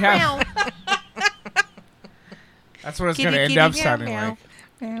 We have. That's what it's going to end up sounding like.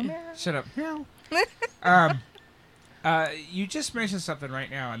 Shut up. You just mentioned something right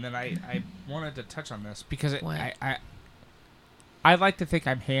now, and then I wanted to touch on this because What? I like to think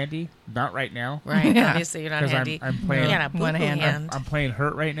I'm handy. Not right now. Right, Yeah. obviously you're not Because handy. I'm playing. You got a One boo-boo hand. hand. I'm playing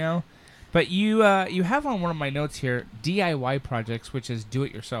hurt right now. But you have on one of my notes here DIY projects, which is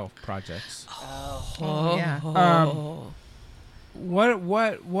do-it-yourself projects. Oh, yeah.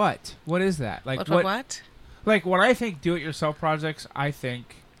 What is that? Like What? Like when I think do-it-yourself projects, I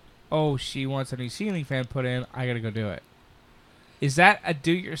think, oh, she wants a new ceiling fan put in. I gotta go do it. Is that a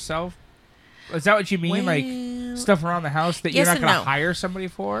do-it-yourself? Is that what you mean? Like stuff around the house that Yes you're not and gonna no. hire somebody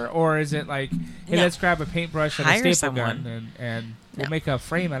for, or is it like, hey, No. let's grab a paintbrush and Hire a staple someone. gun and we'll No. make a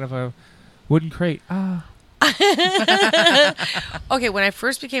frame out of a wooden crate? Okay, when I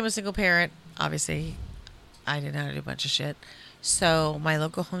first became a single parent, obviously, I didn't know how to do a bunch of shit. So my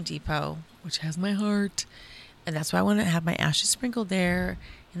local Home Depot, which has my heart, and that's why I wanted to have my ashes sprinkled there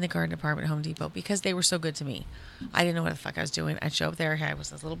in the garden department at Home Depot, because they were so good to me. I didn't know what the fuck I was doing. I'd show up there. I was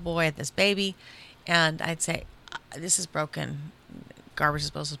this little boy, I had this baby, and I'd say, this is broken. Garbage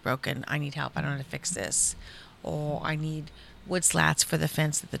disposal is broken. I need help. I don't know how to fix this. Or I need wood slats for the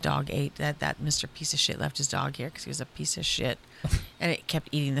fence that the dog ate. That Mr. Piece of Shit left his dog here because he was a piece of shit, and it kept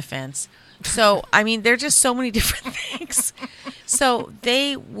eating the fence. So, I mean, there are just so many different things. So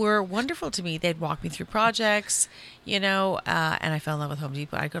they were wonderful to me. They'd walk me through projects, and I fell in love with Home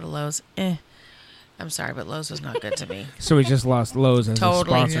Depot. I'd go to Lowe's. I'm sorry, but Lowe's was not good to me. So we just lost Lowe's as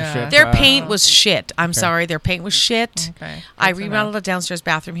Totally. a sponsorship. Yeah. Their paint was shit. I'm Okay. sorry. Their paint was shit. Okay. I Good to know. remodeled a downstairs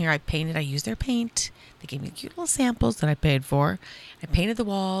bathroom here. I painted. I used their paint. They gave me cute little samples that I paid for. I painted the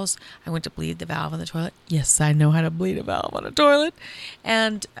walls. I went to bleed the valve on the toilet. Yes, I know how to bleed a valve on a toilet.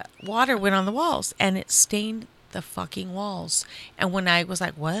 And water went on the walls, and it stained the fucking walls. And when I was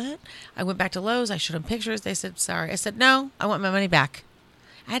like, what? I went back to Lowe's. I showed them pictures. They said, sorry. I said, no, I want my money back.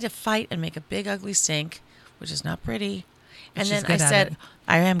 I had to fight and make a big, ugly sink, which is not pretty. And But she's then I good at said, it.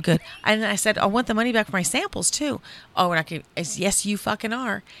 I am good. And I said, I want the money back for my samples too. Oh, we're not going to. Yes, you fucking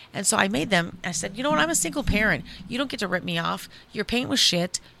are. And so I made them. I said, you know what? I'm a single parent. You don't get to rip me off. Your paint was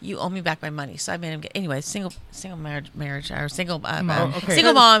shit. You owe me back my money. So I made him get, anyway, single marriage or single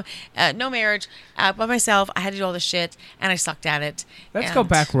single mom, no marriage, by myself. I had to do all the shit and I sucked at it. Let's go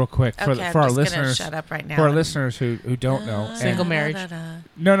back real quick for, Okay, for I'm our just gonna listeners. shut up right now. For our listeners who don't know. Single marriage.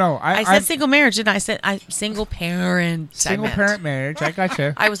 No. I said single marriage, didn't I? I said I single parent. Single parent marriage. I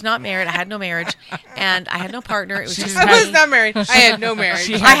gotcha. I was not married. I had no marriage, and I had no partner. It was just I was me. not married. I had no marriage.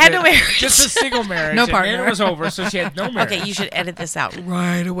 I had no marriage. Just a single marriage. No and partner. then it was over, so she had no marriage. Okay, you should edit this out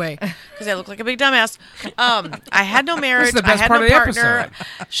right away because I look like a big dumbass. I had no marriage. the I best had part no of the partner.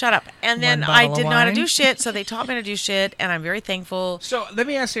 episode. Shut up. And then One I bottle of didn't know how to wine. do shit, so they taught me how to do shit, and I'm very thankful. So let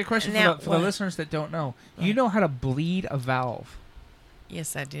me ask you a question Now, for the what? listeners that don't know. You know how to bleed a valve?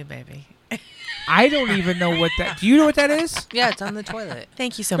 Yes, I do, baby. I don't even know what that. Do you know what that is? Yeah, it's on the toilet.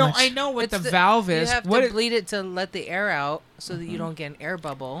 Thank you so No, much. I know what It's the valve is. You have What to it- bleed it to let the air out so that you don't get an air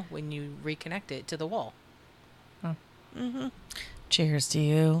bubble when you reconnect it to the wall. Cheers to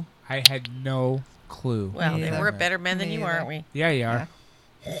you. I had no clue. Well, Me then either. we're better men than Me you are, either. aren't we? Yeah, you are.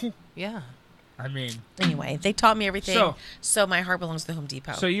 Yeah. I mean, Anyway, they taught me everything. So- So my heart belongs to the Home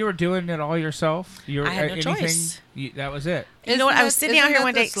Depot. so you were doing it all yourself? You were, I had no anything, choice. That was it. You know what? I was sitting out Isn't here that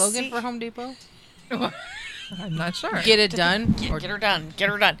one the day. slogan see- for Home Depot? I'm not sure. Get it done. Get her done. Get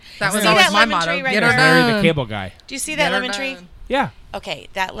her done. That was See always that my lemon motto. tree right Get her there? Larry done. the Cable Guy. Do you see that Get her lemon tree? done. Yeah. Okay,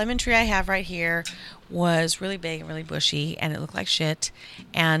 that lemon tree I have right here was really big and really bushy, and it looked like shit.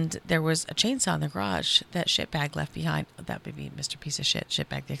 And there was a chainsaw in the garage that shitbag left behind. That would be Mr. Piece of Shit,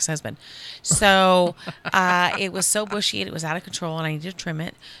 shitbag, the ex-husband. So it was so bushy and it was out of control, and I needed to trim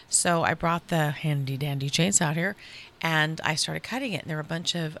it. So I brought the handy-dandy chainsaw out here, and I started cutting it. And there were a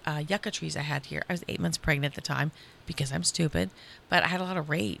bunch of yucca trees I had here. I was 8 months pregnant at the time because I'm stupid, but I had a lot of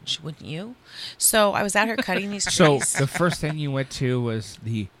rage, wouldn't you? So I was out here cutting these So trees. the first thing you went to was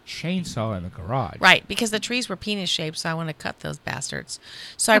the chainsaw in the garage. Right, because the trees were penis shaped, so I want to cut those bastards.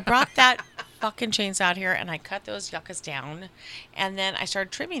 So I brought that fucking chainsaw out here and I cut those yuccas down, and then I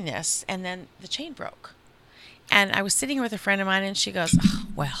started trimming this, and then the chain broke. And I was sitting here with a friend of mine, and she goes, oh,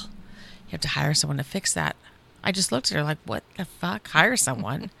 well, you have to hire someone to fix that. I just looked at her like, what the fuck? Hire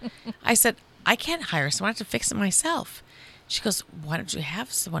someone? I said, I can't hire someone. I have to fix it myself. She goes, why don't you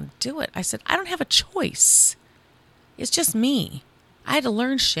have someone do it? I said, I don't have a choice. It's just me. I had to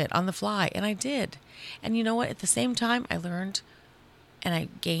learn shit on the fly, and I did. And you know what? At the same time, I learned and I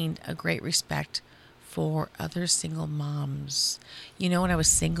gained a great respect for other single moms. You know, when I was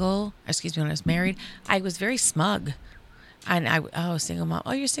single, when I was married, I was very smug. And single mom.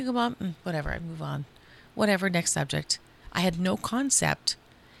 Oh, you're a single mom? Whatever, I move on. Whatever, next subject. I had no concept.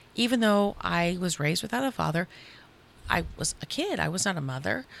 Even though I was raised without a father, I was a kid. I was not a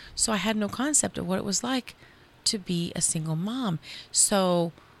mother. So I had no concept of what it was like to be a single mom.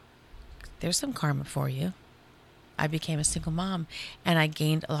 So there's some karma for you. I became a single mom, and I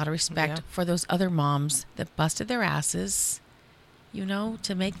gained a lot of respect for those other moms that busted their asses, you know,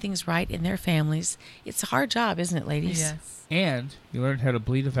 to make things right in their families. It's a hard job, isn't it, ladies? Yes. And you learned how to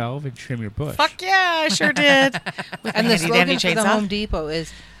bleed a valve and trim your bush. Fuck yeah, I sure did. With And a the handy-dandy slogan for the chainsaw. Home Depot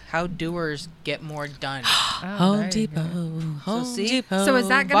is "How doers get more done." Home there you Depot. go. Home see? Depot. So is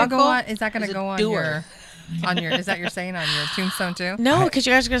that gonna go Buckle on? Is that gonna is a go on doer. your is that you're saying on your tombstone too? No, because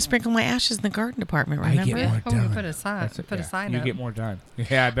you guys are going to sprinkle my ashes in the garden department, I remember? get more Oh, you done. put a sign. That's it, Put a yeah. sign You up. get more done.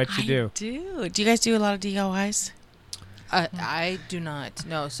 Yeah, I bet you do. do. Do you guys do a lot of DIYs? I do not.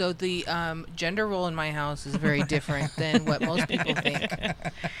 No. So the gender role in my house is very different than what most people think.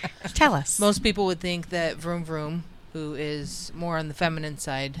 Tell us. Most people would think that Vroom Vroom, who is more on the feminine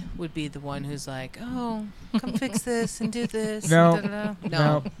side, would be the one who's like, "Oh, come fix this and do this." No. and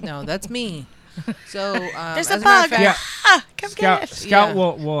da-da-da." No, that's me. So There's as a matter bug. of fact, Yeah. Ah, come Scout, get it. Scout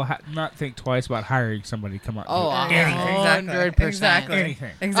Yeah. will not think twice about hiring somebody to come out. Oh, and do Yeah, anything. exactly. 100%. Exactly.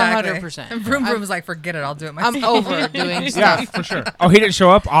 Anything. Exactly. 100%. And Vroom I'm- Vroom's like, forget it. I'll do it myself. I'm over doing Yeah, stuff. for sure. Oh, he didn't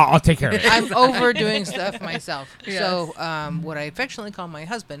show up? I'll take care of it. I'm over doing stuff myself. Yes. So what I affectionately call my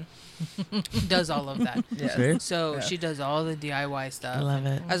husband does all of that. Yes. See? So Yeah. she does all the DIY I stuff. love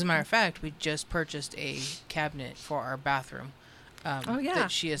it. As a matter of fact, we just purchased a cabinet for our bathroom. Oh, yeah.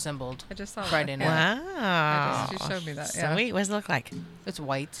 That she assembled. I just saw Friday that. night. Wow. She showed me that. Yeah. Sweet. What does it look like? It's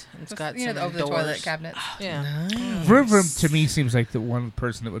white. It's Just, got you know, some the over the doors. toilet cabinets. Yeah. Vroom Vroom to me seems like the one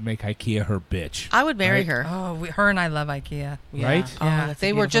person that would make IKEA her bitch. I would marry Right. her. Oh, her and I love IKEA. Yeah. Right? Oh, Yeah. that's a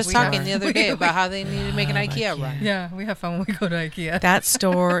They were beautiful just store. talking the other day about how they need to make an IKEA run. Yeah, we have fun when we go to IKEA. That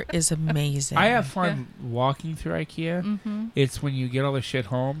store is amazing. I have fun walking through IKEA. Mm-hmm. It's when you get all the shit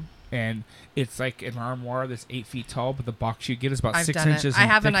home and it's like an armoire that's 8 feet tall, but the box you get is about I've 6 done inches. it. I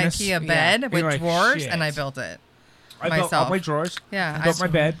have thickness. an IKEA bed And with you're like, drawers, "Shit." and I built it. I built all myself. my drawers. Yeah, I built my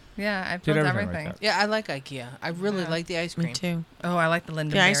bed. Yeah, I Did built everything like everything. that. Yeah, I like IKEA. I really like the ice cream. Me too. Oh, I like the The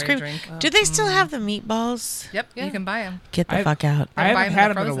lingonberry ice cream. drink. Do they still have the meatballs? Yep, Yeah. you can buy them. Get the I've- fuck out. I buy haven't 'em in had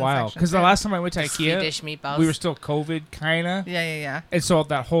the them in a frozen while section, because the too. last time I went to IKEA, Swedish meatballs. we were still COVID kind of, Yeah. and so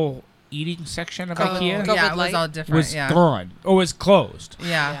that whole eating section of COVID IKEA COVID Yeah, it was light all different. was yeah. gone. Or was closed.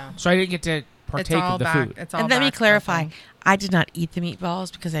 Yeah. So I didn't get to It's partake all of the back. food. It's all And let me back clarify. open. I did not eat the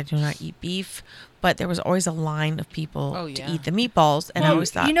meatballs because I do not eat beef, but there was always a line of people Oh, to yeah. eat the meatballs, and I Well,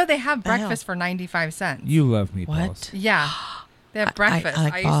 always thought, You know they have the hell? breakfast for 95 cents. You love meatballs. what? Yeah. They have I breakfast. I,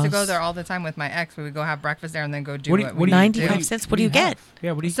 like used to go balls. there all the time with my ex. We would go have breakfast there and then go do What do you, what what we do you, need to 95 do. cents? What do you get? have?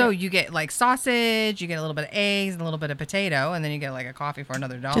 Yeah, what do you So get? you get like sausage, you get a little bit of eggs, and a little bit of potato, and then you get like a coffee for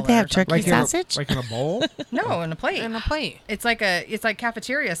another $1. Did they have or something. turkey in a- sausage? like in a bowl? No, in a plate. and a plate. It's like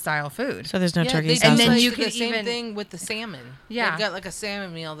cafeteria style food. So there's no turkey they sausage. And then like you the can same even- thing with the salmon. Yeah. They've got like a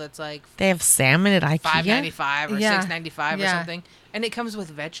salmon meal that's like They have salmon at IKEA. $5.95 or Yeah. $6.95 or Yeah. something, and it comes with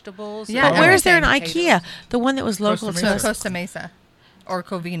vegetables. Yeah, But and where is there an everything, IKEA? potatoes. The one that was local Costa to Mesa. us. Costa Mesa or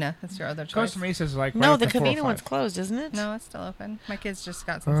Covina. That's your other choice. Costa Mesa is like No, right the after 4 or Covina one's 5. closed, isn't it? No, it's still open. My kids just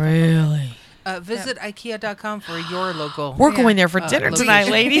got some stuff. Really? Visit IKEA.com for your local. We're Yeah. going there for dinner location. tonight,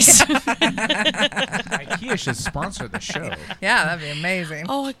 ladies. IKEA should sponsor the show. Yeah, that'd be amazing.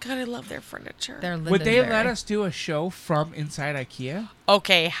 Oh, God, I love their furniture. They're Would they let Lindenberry. us do a show from inside IKEA?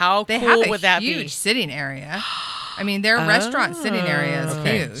 Okay, how They cool have a would that huge be? sitting area. I mean, their restaurant sitting area is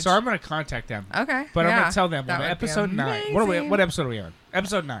Okay, huge. so I'm going to contact them. Okay, But I'm yeah, going to tell them that on would be episode 9. What episode are we on?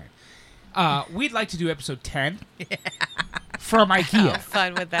 Episode 9. We'd like to do episode 10 from How IKEA,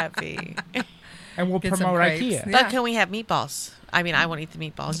 fun would that be? and we'll Get some promote crepes. IKEA. Yeah. But can we have meatballs? I mean, I won't eat the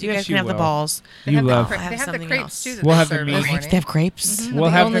meatballs. You Yes, guys can you have the will. balls. They You have the love. cre- I'll have They have the something crepes else. too. That We'll they have the serve in meat. the Crepes? morning. They have crepes? Mhm. We'll The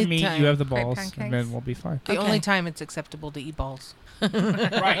have the only meat, time- you have the Crepe balls, and pancakes. then we'll be fine. The Okay. only time it's acceptable to eat balls.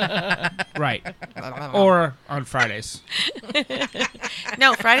 Right. Right. Or on Fridays.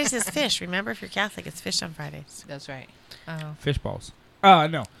 No, Fridays is fish. Remember, if you're Catholic, it's fish on Fridays. That's right. Oh, Fish balls.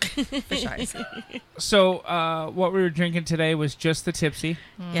 No. fish eyes. So what we were drinking today was just the tipsy.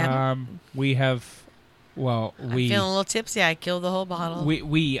 Yeah. We have, well, I'm feeling a little tipsy. I killed the whole bottle.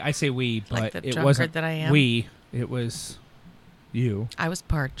 I say we, but Like the it drunkard wasn't that I am. we. It was you. I was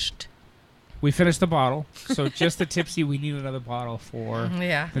parched. We finished the bottle, so just the tipsy. We need another bottle for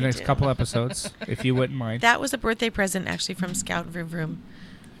Yeah. the next couple episodes, if you wouldn't mind. That was a birthday present, actually, from Scout Vroom Vroom.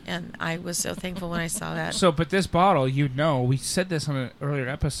 And I was so thankful when I saw that. So, but this bottle, we said this on an earlier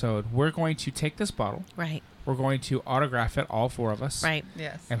episode. We're going to take this bottle. Right, We're going to autograph it, all 4 of us. right.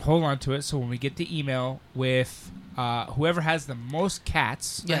 Yes. And hold on to it, so when we get the email with whoever has the most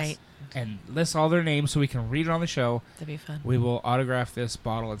cats, Yes. Right. and lists all their names so we can read it on the show, That'd be fun. we will autograph this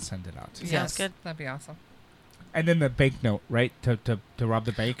bottle and send it out. Sounds Yes. good. That'd be awesome. And then the banknote, right? To rob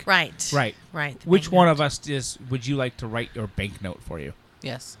the bank? Right. Right. Right. the Which bank one note. of us would you like to write your banknote for you?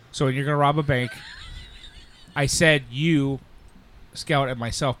 Yes. So when you're going to rob a bank, I said you, Scout, and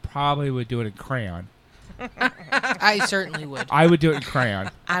myself probably would do it in crayon. I certainly would. I would do it in crayon.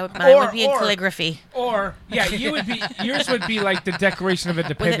 Mine Or- would be in or- calligraphy. Or, yeah, yours would be like the Declaration of With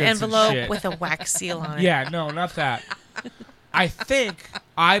Independence an and envelope shit. with a wax seal on it. Yeah, no, not that. I think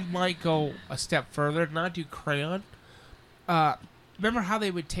I might go a step further, not do crayon. Remember how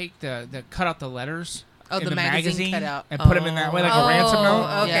they would take cut out the letters Oh, in the the magazine cutout. and put them in that way, like a ransom note?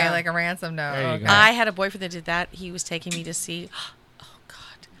 Oh, okay, Yeah. like a ransom note. There you Okay. go. I had a boyfriend that did that. He was taking me to see. Oh God.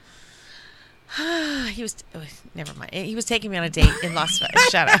 He was. Oh, never mind. He was taking me on a date in Las Vegas.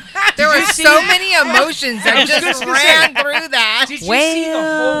 Shut up. There were so many emotions that just ran through that. Did you see the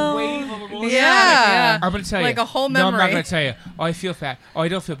whole wave of emotions? Yeah. I'm going to tell you. Like a whole No, I'm not memory. going to tell you. Oh, I feel bad. Oh, I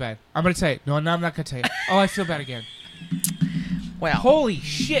don't feel bad. I'm going to tell you. No, I'm not going to tell you. Oh, I feel bad again. Well, Holy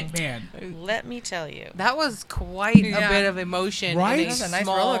shit, man. let me tell you. That was quite a Yeah. bit of emotion. Right? in That was a nice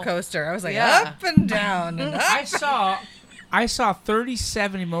small- roller coaster. I was like Yeah. up and down and up. I saw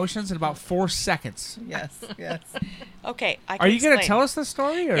 37 emotions in about 4 seconds. Yes, yes. Okay. Are you going to explain. tell us the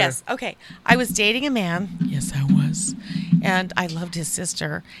story? Or? Yes. Okay. I was dating a man. Yes, I was. And I loved his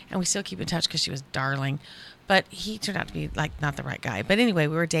sister. And we still keep in touch because she was darling. But he turned out to be like not the right guy. But anyway,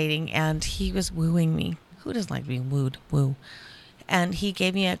 we were dating and he was wooing me. Who doesn't like being wooed? Woo. And he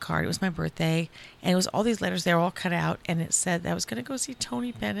gave me a card. It was my birthday. And it was all these letters. They were all cut out. And it said that I was going to go see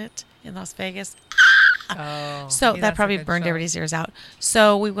Tony Bennett in Las Vegas. Oh. So See, that that's a probably good burned show. everybody's ears out.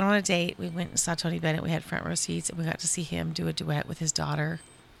 So we went on a date. We went and saw Tony Bennett. We had front row seats, and we got to see him do a duet with his daughter,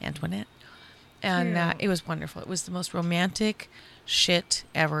 Antoinette. And it was wonderful. It was the most romantic shit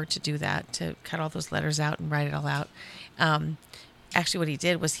ever to do that, to cut all those letters out and write it all out. actually what he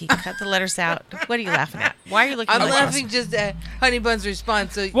did was he cut the letters out. What are you laughing at? Why are you looking I'm like laughing just at Honey Bun's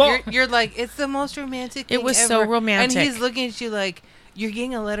response. So Well- you're like, it's the most romantic thing It was ever. so romantic. And he's looking at you like, you're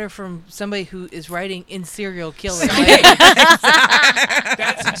getting a letter from somebody who is writing in serial killer.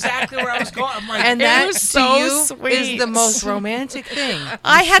 That's exactly where I was going. I'm like, And It that was to so you sweet. is the most romantic thing.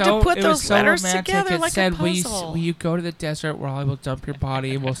 I had so- to put it was those so letters romantic. together It like said, a puzzle. Will you go to the desert where I will dump your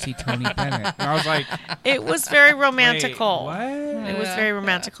body and we'll see Tony Bennett? And I was like, It was very wait, romantical. what? It was very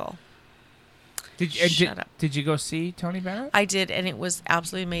romantical. Shut up. Did you go see Tony Bennett? I did, and it was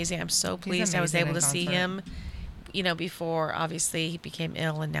absolutely amazing. I'm so pleased I was amazing able in to see concert. him. Before obviously he became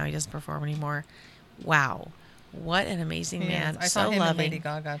ill, and now he doesn't perform anymore. Wow, what an amazing man! I so saw him loving, and Lady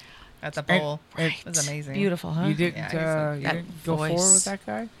Gaga at the bowl. and- It was amazing. beautiful, huh? You didn't, Yeah, you that didn't go forward voice. with that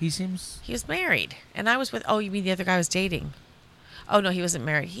guy? He seems... He was married, and I was with. Oh, you mean the other guy I was dating? Oh no, he wasn't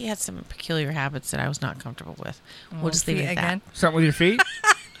married. He had some peculiar habits that I was not comfortable with. We'll just leave it at again. Something with your feet?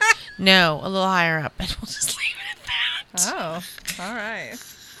 that. No, a little higher up, and we'll just leave it at that. Oh, all right.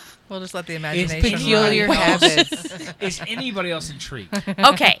 We'll just let the It's imagination Peculiar run. habits. Is anybody else intrigued?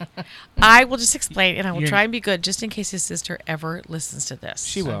 Okay, I will just explain, and I will You're- try and be good, just in case his sister ever listens to this.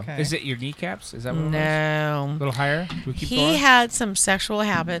 She will. Okay. Is it your kneecaps? Is that what it was? No. A little higher? Do we keep He going? had some sexual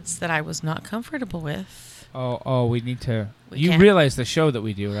habits that I was not comfortable with. Oh, we need to... We You can't. realize the show that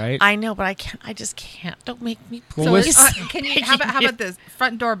we do, right? I know, but I can't. I just can't. Don't make me. Well, So with- please. can you? How about this?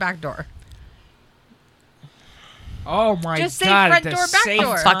 Front door, back door. Oh my Just say god! front at the door, back same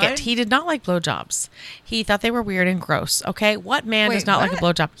door. Fuck time? it. He did not like blowjobs. He thought they were weird and gross. Okay, what man does Wait, not like a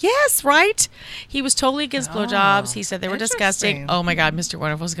what? blowjob? Yes, right. He was totally against blowjobs. He said they were disgusting. Interesting. Oh my god, Mr.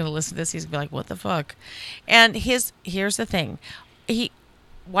 Wonderful's going to listen to this. He's gonna be like, "What the fuck?" And here's the thing.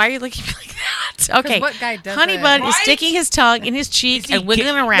 Why are you looking at me like that? Okay, what guy does Honey it? Bun is Right? sticking his tongue in his Is cheek he and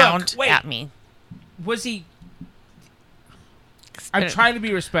wiggling gay? around Look, wait. at me. Was he... I'm trying to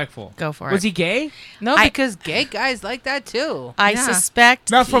be respectful. Go for Was it. he gay? No, I- because gay guys like that too. I Yeah.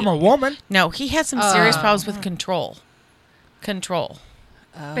 suspect Not he- from a woman. No, he had some serious problems with control.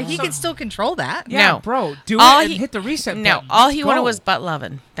 But he can still control that. No. bro. Do All it and he- hit the reset No, button. all he wanted Go. was butt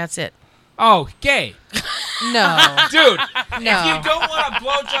loving. That's it. Oh, gay. No, Dude, no. if you don't want a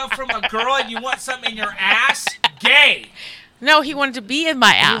blowjob from a girl and you want something in your ass, gay. No, he wanted to be in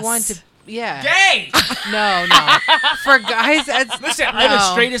my ass. You want to, yeah. Gay! No. For guys, that's Listen, I'm as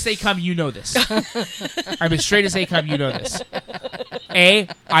no. straight as they come, you know this. I'm as straight as they come, you know this. A,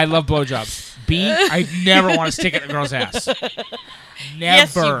 I love blowjobs. B, I never want to stick it in a girl's ass.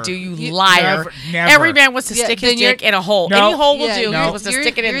 Yes, Never. you do, you liar. Never. Every man wants to Yeah, stick his then you're- dick in a hole. No. Any hole will Yeah, do. no. He wants to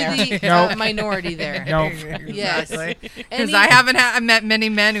stick it in you're there. the No. minority there. No. Yes. Because Any- I haven't met many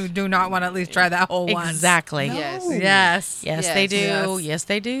men who do not want to at least try that whole one. Exactly. Yes. Yes. Yes, Yes. they do. Yes. Yes,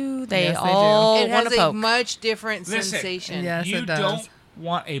 they do. They Yes, they do. all It want has to a poke. much different Listen, sensation. Yes, You it does. don't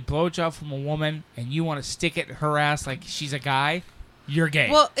want a blowjob from a woman and you want to stick it in her ass like she's a guy, you're gay.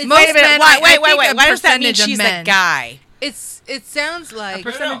 Well, it's, Most Wait a minute. men, Why, I wait. think a Why does that mean percentage of she's a men- guy? it sounds A like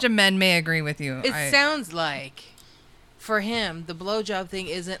percentage of men may agree with you. it sounds like for him the blowjob thing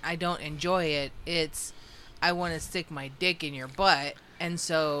isn't I don't enjoy it. It's I want to stick my dick in your butt, and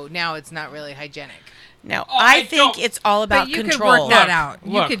so now it's not really hygienic. No, Oh, I I think don't- it's all about But you control. could work that Look, out.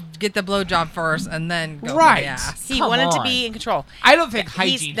 look. You could get the blowjob first and then go Right. for the ass. He Come wanted to on. be in control. I don't think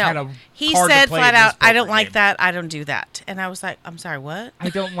He's- hygiene no. had a He card to said play flat in this out, "I don't poker like game. that. I don't do that." And I was like, "I'm sorry, what?" I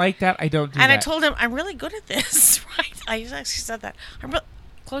don't like that. I don't do And that. I told him, "I'm really good at this." Right? I actually said that.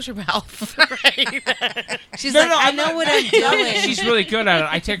 Close your mouth. Right? She's No, like, no, I I'm know not- what I'm doing. She's really good at it.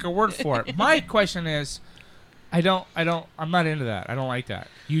 I take her word for it. My question is, I'm not into that. I don't like that.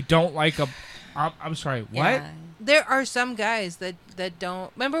 You don't like I'm sorry, what? Yeah. There are some guys that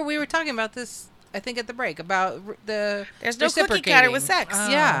don't. Remember, we were talking about this. I think at the break about the There's no cookie cutter with sex.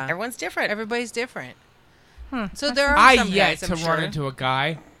 Yeah, Everyone's different. everybody's different. So there are I some yet guys, to I'm run sure. into a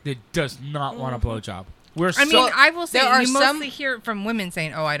guy that does not want a blowjob. We're I mean, so, I will say there are you some- mostly hear it from women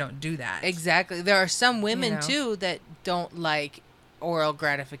saying, "Oh, I don't do that." Exactly. There are some women know. too that don't like oral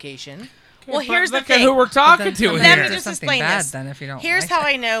gratification. Well, but here's the look at thing. who we're But talking then to sometimes Let me here. there's just something explain bad this. Then if you don't Here's like how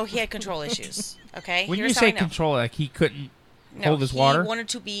it. I know he had control issues. Okay. When Here's you how say I know. control, like he couldn't No, hold his water. He wanted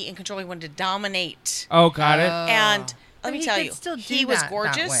to be in control. He wanted to dominate. Oh, got it. And let But me he tell could you, still do he was that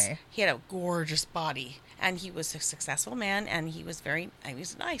gorgeous. way. He had a gorgeous body, and he was a successful man. And he was he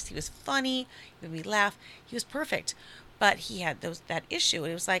was nice. He was funny. He made me laugh. He was perfect. But he had that issue.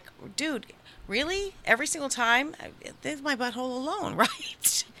 It was like, dude, really? Every single time, there's my butthole alone,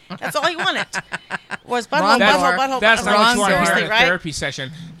 right? That's all he wanted. Was butthole, Wrong butthole, door. butthole, That's butthole. not what you want to hear Seriously, in a right? therapy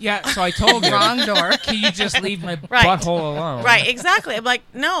session. Yeah, so I told him. Wrong door. Can you just leave my Right. butthole alone? Right, exactly. I'm like,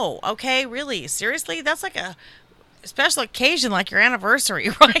 no, okay, really, seriously, that's like special occasion like your anniversary,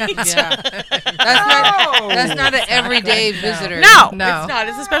 right? Yeah. That's not an everyday visitor. No, No. it's not.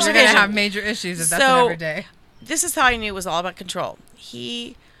 It's a special You're gonna occasion. have major issues if that's So- an everyday. This is how I knew it was all about control.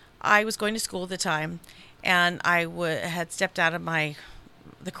 I was going to school at the time, and I had stepped out of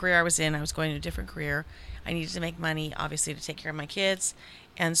the career I was in. I was going to a different career. I needed to make money, obviously, to take care of my kids.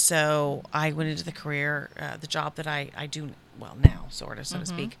 And so I went into the career, the job that I do, well, now, sort of, so to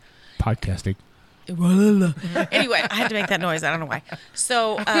speak. Podcasting. Anyway, I had to make that noise. I don't know why.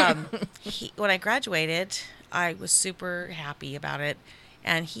 So when I graduated, I was super happy about it.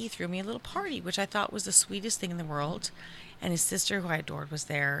 And he threw me a little party, which I thought was the sweetest thing in the world. And his sister, who I adored, was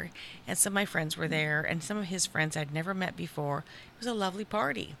there. And some of my friends were there. And some of his friends I'd never met before. It was a lovely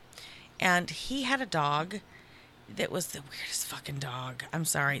party. And he had a dog that was the weirdest fucking dog. I'm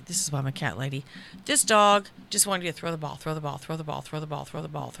sorry. This is why I'm a cat lady. This dog just wanted you to throw the ball, throw the ball, throw the ball, throw the ball, throw the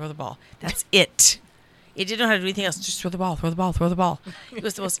ball, throw the ball. That's it. It didn't know how to do anything else. Just throw the ball, throw the ball, throw the ball. It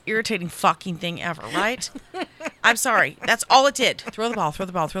was the most irritating fucking thing ever, right? I'm sorry. That's all it did. Throw the ball, throw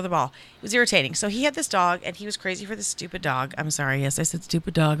the ball, throw the ball. It was irritating. So he had this dog, and he was crazy for this stupid dog. I'm sorry. Yes, I said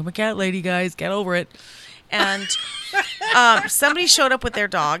stupid dog. I'm a cat lady, guys. Get over it. And somebody showed up with their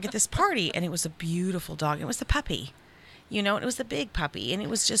dog at this party, and it was a beautiful dog. It was the puppy. You know, it was the big puppy, and it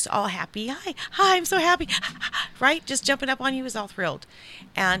was just all happy. Hi, I'm so happy. Right? Just jumping up on you, was all thrilled.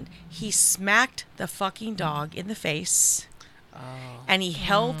 And he smacked the fucking dog in the face. Oh. And he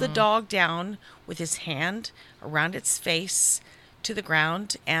held the dog down with his hand around its face to the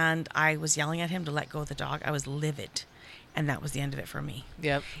ground. And I was yelling at him to let go of the dog. I was livid. And that was the end of it for me.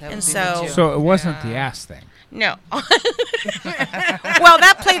 Yep. And so, So it wasn't the ass thing. no. Well,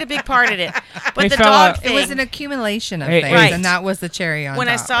 that played a big part in it. But Hey, the fella, dog It thing. was an accumulation of Hey, things, Right. and that was the cherry on when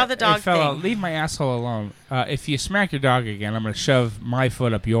top. I saw the dog Hey, fella, thing. leave my asshole alone. If you smack your dog again, I'm going to shove my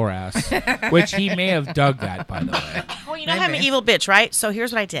foot up your ass, which he may have dug that, by the way. Well, you know I'm an evil bitch, right? So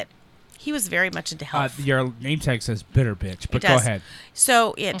here's what I did. He was very much into health. Your name tag says bitter bitch, but It go does. ahead.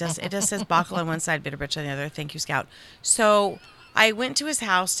 So yeah, it does. It just says BOCL on one side, bitter bitch on the other. Thank you, Scout. So I went to his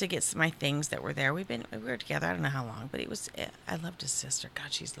house to get some of my things that were there. We were together. I don't know how long, but it was. I loved his sister. God,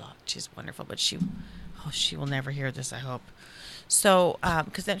 she's wonderful. But she will never hear this, I hope. So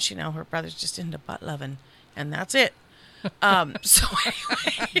because then she her brother's just into butt loving, and that's it. So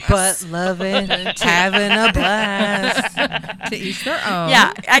anyway, But loving, having a blast. to each their own.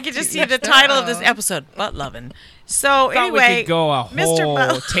 yeah, I could just see the title of this episode, butt loving. So Thought anyway, we could go a Mr. whole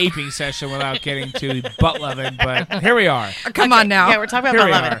Butt- taping session without getting to butt loving, but here we are. Come on now. Yeah, we're talking Here about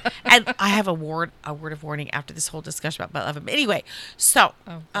we butt loving. are. And I have a word of warning after this whole discussion about butt loving. But anyway, so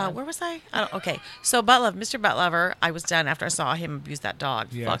where was I? Okay. So Mr. Butt Lover, I was done after I saw him abuse that dog.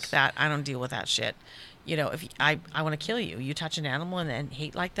 Yes. Fuck that. I don't deal with that shit. You know, if I want to kill you, you touch an animal and then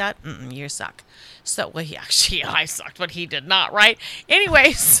hate like that, you suck. So, well, I sucked, but he did not, right?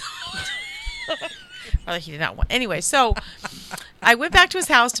 Anyway, so Or he did not want. Anyway, so I went back to his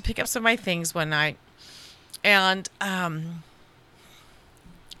house to pick up some of my things one night, and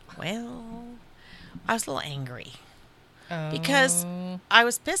well, I was a little angry because I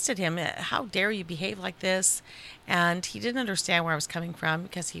was pissed at him. How dare you behave like this? And he didn't understand where I was coming from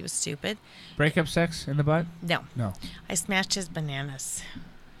because he was stupid. Breakup sex in the butt? No, No. I smashed his bananas.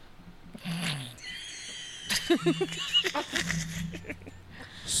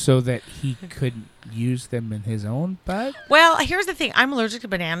 So that he couldn't use them in his own butt? Well, here's the thing. I'm allergic to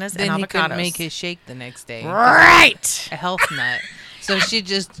bananas Then and he avocados. couldn't make his shake the next day. Right. A health nut. So she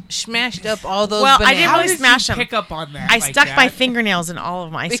just smashed up all those Well, I bananas. didn't How really did smash you them. pick up on that? I like stuck my that? fingernails in all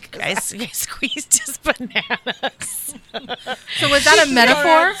of my. I Because- squeezed his bananas. So was that a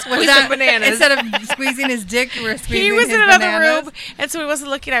metaphor? Was Squeeze that some bananas. instead of squeezing his dick, you were squeezing He was his in another bananas? room, and so he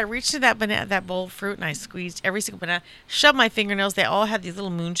wasn't looking. I reached in that bowl of fruit, and I squeezed every single banana. Shoved my fingernails. They all had these little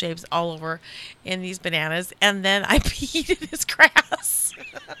moon shapes all over in these bananas, and then I peed in his grass.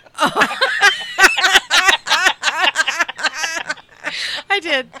 I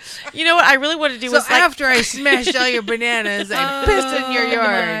did. You know what I really wanted to do So was like, after I smashed all your bananas, I pissed in your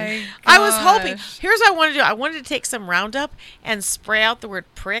yard. my I was hoping. gosh. Here's what I wanted to do. I wanted to take some Roundup and spray out the word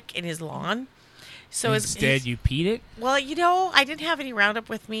prick in his lawn. So Instead, you peed it? well, I didn't have any Roundup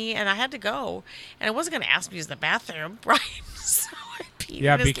with me, and I had to go, and I wasn't going to ask him to use the bathroom, right? So I peed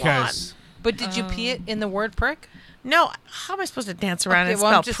Yeah, in his because But did you pee it in the word prick? lawn. No, how am I supposed to dance around Okay, and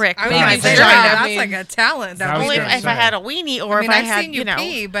well, spell I'm just- prick? I with mean, my I vagina? figured out- That's I mean- like a talent. I was Only Only gonna if I say. had a weenie or I mean, if I I've had, seen you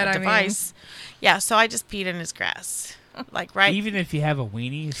pee, but a I mean- device. Yeah, so I just peed in his grass. Like, right? even if you have a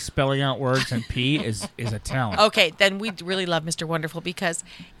weenie, spelling out words and pee is a talent. Okay, then we really love Mr. Wonderful because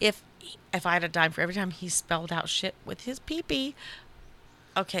if I had a dime for every time he spelled out shit with his pee-pee,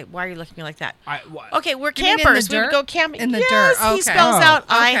 Okay, why are you looking at me like that? What? Okay, we're You mean in the campers. We would dirt? go camping. In the yes, dirt, he okay. spells Oh. out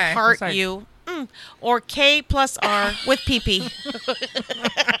I Okay. heart It's like- you. Or K plus R with PP.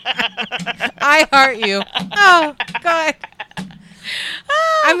 I heart you. Oh God.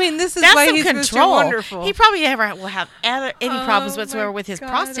 I mean, this is That's why some he's control. Mr. Wonderful. He probably never will have any problems Oh, whatsoever my with his God,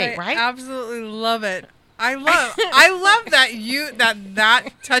 prostate, I right? absolutely love it. I love that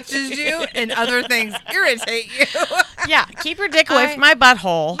touches you and other things irritate you. Yeah, keep your dick away from my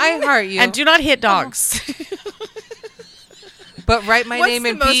butthole. I heart you. And do not hit dogs. But write my What's name the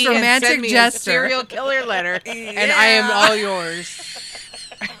in most P and romantic send me gesture? a serial killer letter, and I am all yours.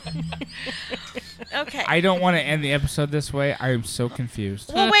 Okay. I don't want to end the episode this way. I am so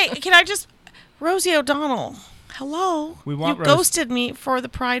confused. Well, wait. Can I just... Rosie O'Donnell. Hello. We want You Rose. ghosted me for the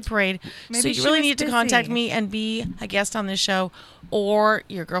Pride Parade. Maybe so you she really was need to contact busy. me and be a guest on this show. Or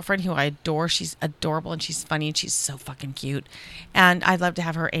your girlfriend, who I adore. She's adorable and she's funny and she's so fucking cute. And I'd love to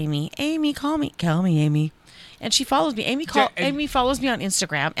have her, Amy. Amy, call me. Call me, Amy. And she follows me. Amy follows me on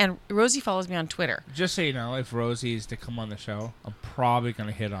Instagram. And Rosie follows me on Twitter. Just so you know, if Rosie is to come on the show, I'm probably going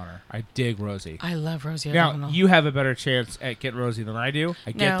to hit on her. I dig Rosie. I love Rosie Now, O'Donnell. you have a better chance at getting Rosie than I do.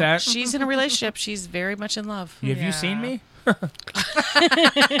 I get that. She's in a relationship. She's very much in love. Have you seen me?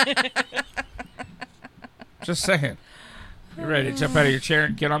 Just saying. You're ready to jump out of your chair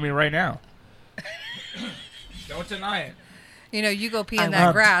and get on me right now. Don't deny it. You know, you go pee I in that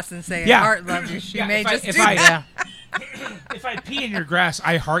love- grass and say, Yeah. "Heart loves you." She Yeah, may just if do I- that. If I pee in your grass,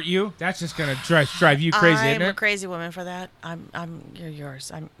 I heart you. That's just gonna drive you crazy, I'm isn't a it? crazy woman for that. You're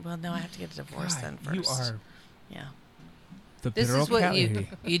yours. Well, no, I have to get a divorce then God, first. you are Yeah. the This bitter is what cat you lady.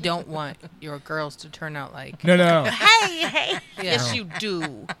 you don't want your girls to turn out like. No. Hey. Yes, No. you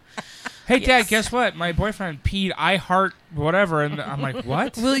do. Hey, Yes. Dad, guess what? My boyfriend peed. I heart whatever, and I'm like,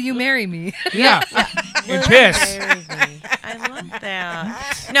 what? Will you marry me? Yeah. And piss. Marry me. I love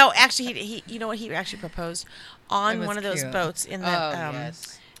that. No, actually, he you know what? He actually proposed It on was one of those cute. boats in Oh that.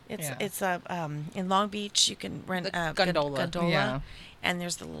 yes. It's in Long Beach. You can rent The a gondola. gondola. Yeah. And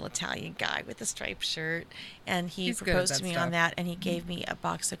there's the little Italian guy with the striped shirt, and he He's good at proposed that to me stuff. on that, and he gave me a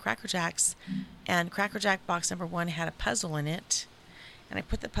box of Cracker Jacks, and Cracker Jack box number 1 had a puzzle in it, and I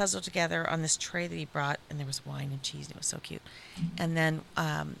put the puzzle together on this tray that he brought, and there was wine and cheese, and it was so cute, and then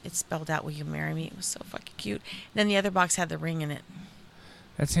it spelled out, "Will you marry me?" It was so fucking cute. And then the other box had the ring in it.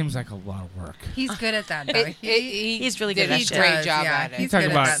 That seems like a lot of work. He's good at that, though. He's really good did at a that great shit. job Yeah, at it. You he's talk good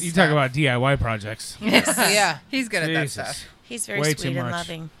at about that you stuff. talk about DIY projects. Yeah. He's good at that Jesus. stuff. He's very Way too sweet and much.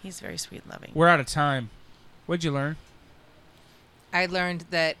 loving. He's very sweet and loving. We're out of time. What'd you learn? I learned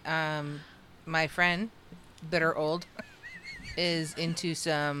that my friend, bitter old, is into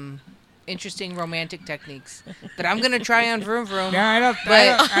some interesting romantic techniques that I'm gonna try on Vroom Vroom. Yeah, I don't.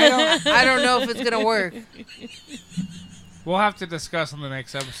 But I don't. I don't know if it's gonna work. We'll have to discuss on the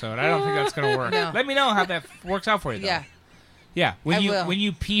next episode. I don't think that's gonna work. No. Let me know how that works out for you. Though. Yeah. Yeah. When I you will. when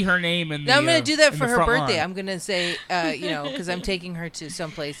you pee her name in the. Now I'm gonna do that in for the her front birthday. lawn. I'm gonna say, because I'm taking her to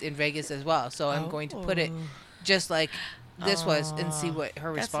someplace in Vegas as well. So I'm going to put it just like this was and see what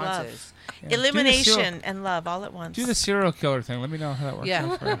her That's response love. is. Yeah. Do the Elimination serial- and love all at once. Do the serial killer thing. Let me know how that works Yeah.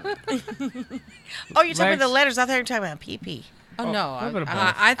 out for you. Oh, you're talking about the Legs. letters. I thought you were talking about pee-pee. Oh, Oh, no, a little bit of both.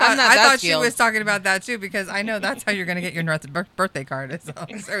 I I'm thought not that she skilled. was talking about that too, because I know that's how you're going to get your birthday card. Is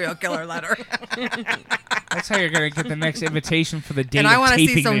a serial killer letter. That's how you're gonna get the next invitation for the date. And I want to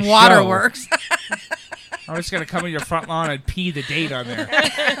see some the waterworks. Show. I'm just gonna come in your front lawn and pee the date on there.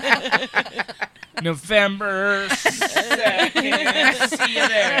 November 2nd. See you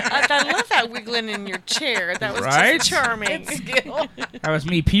there. I love that wiggling in your chair. That was Right? just charming. That was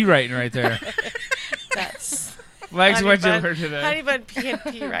me pee writing right there. That's Legs, Honey what'd you Bun- learn today? Honey Bun can't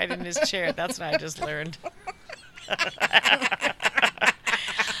pee right in his chair. That's what I just learned.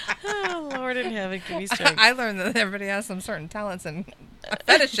 Oh, Lord in heaven, give me strength. I learned that everybody has some certain talents and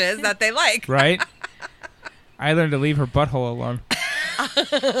fetishes that they like. Right? I learned to leave her butthole alone.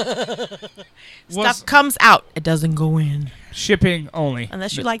 Stuff comes out. It doesn't go in. Shipping only.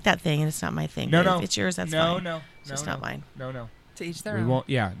 Unless you like that thing and it's not my thing. No, But no. If it's yours, that's no, fine. no, It's no, just no, not mine. No. To each their We own. won't.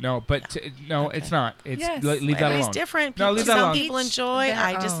 Yeah, no, but no, Okay. it's not. It's Yes. leave that Everybody's alone. different. No, People, leave that some alone. people enjoy. Their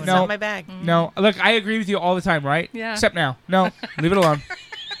I just, own. it's No. not my bag. No, look, I agree with you all the time, right? Yeah. Except now. No, leave it alone.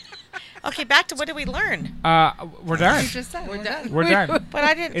 Okay, back to what did we learn? We're done. You just said we're done. We're done. But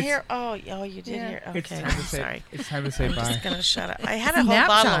I didn't It's- hear. Oh, you did Yeah. hear. It's Okay, time to say. sorry. It's time to say I'm bye. just gonna shut up. I had It's a whole nap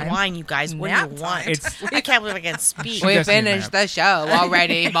bottle time. of wine, you guys. What do Nap you want? time. It's I can't believe I can speak. We doesn't even finished have- the show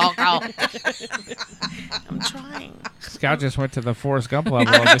already, BOCL. I'm trying. Scout just went to the Forrest Gump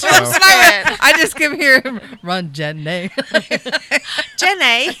level of this show. I just give here run Jenny.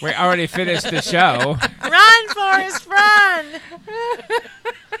 Jenny, We already finished the show. run, Forrest, run!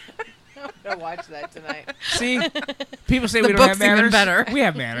 to watch that tonight. See, people say The we don't have book's even manners. better. We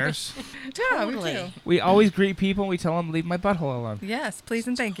have manners. Yeah, we Totally. do. We always greet people and we tell them leave my butthole alone. Yes, please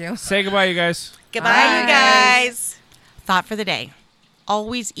and thank you. Say goodbye, you guys. Goodbye, Bye. you guys. Thought for the day.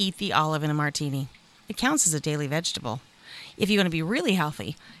 Always eat the olive in a martini. It counts as a daily vegetable. If you want to be really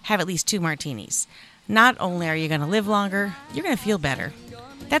healthy, have at least 2 martinis. Not only are you going to live longer, you're going to feel better.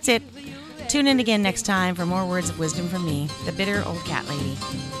 That's it. Tune in again next time for more words of wisdom from me, the bitter old cat lady.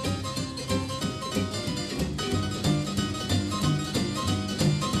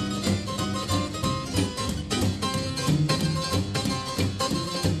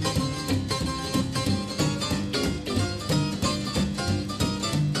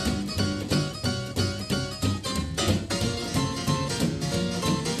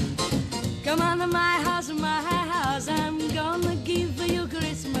 Come on to my house, I'm gonna give you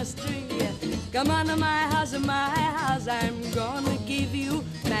Christmas tree. Come on to my house, I'm gonna give you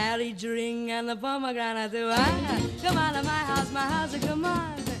marriage ring and a pomegranate too. Come on to my house, come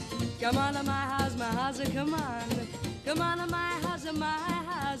on. Come on to my house, come on. Come on to my house,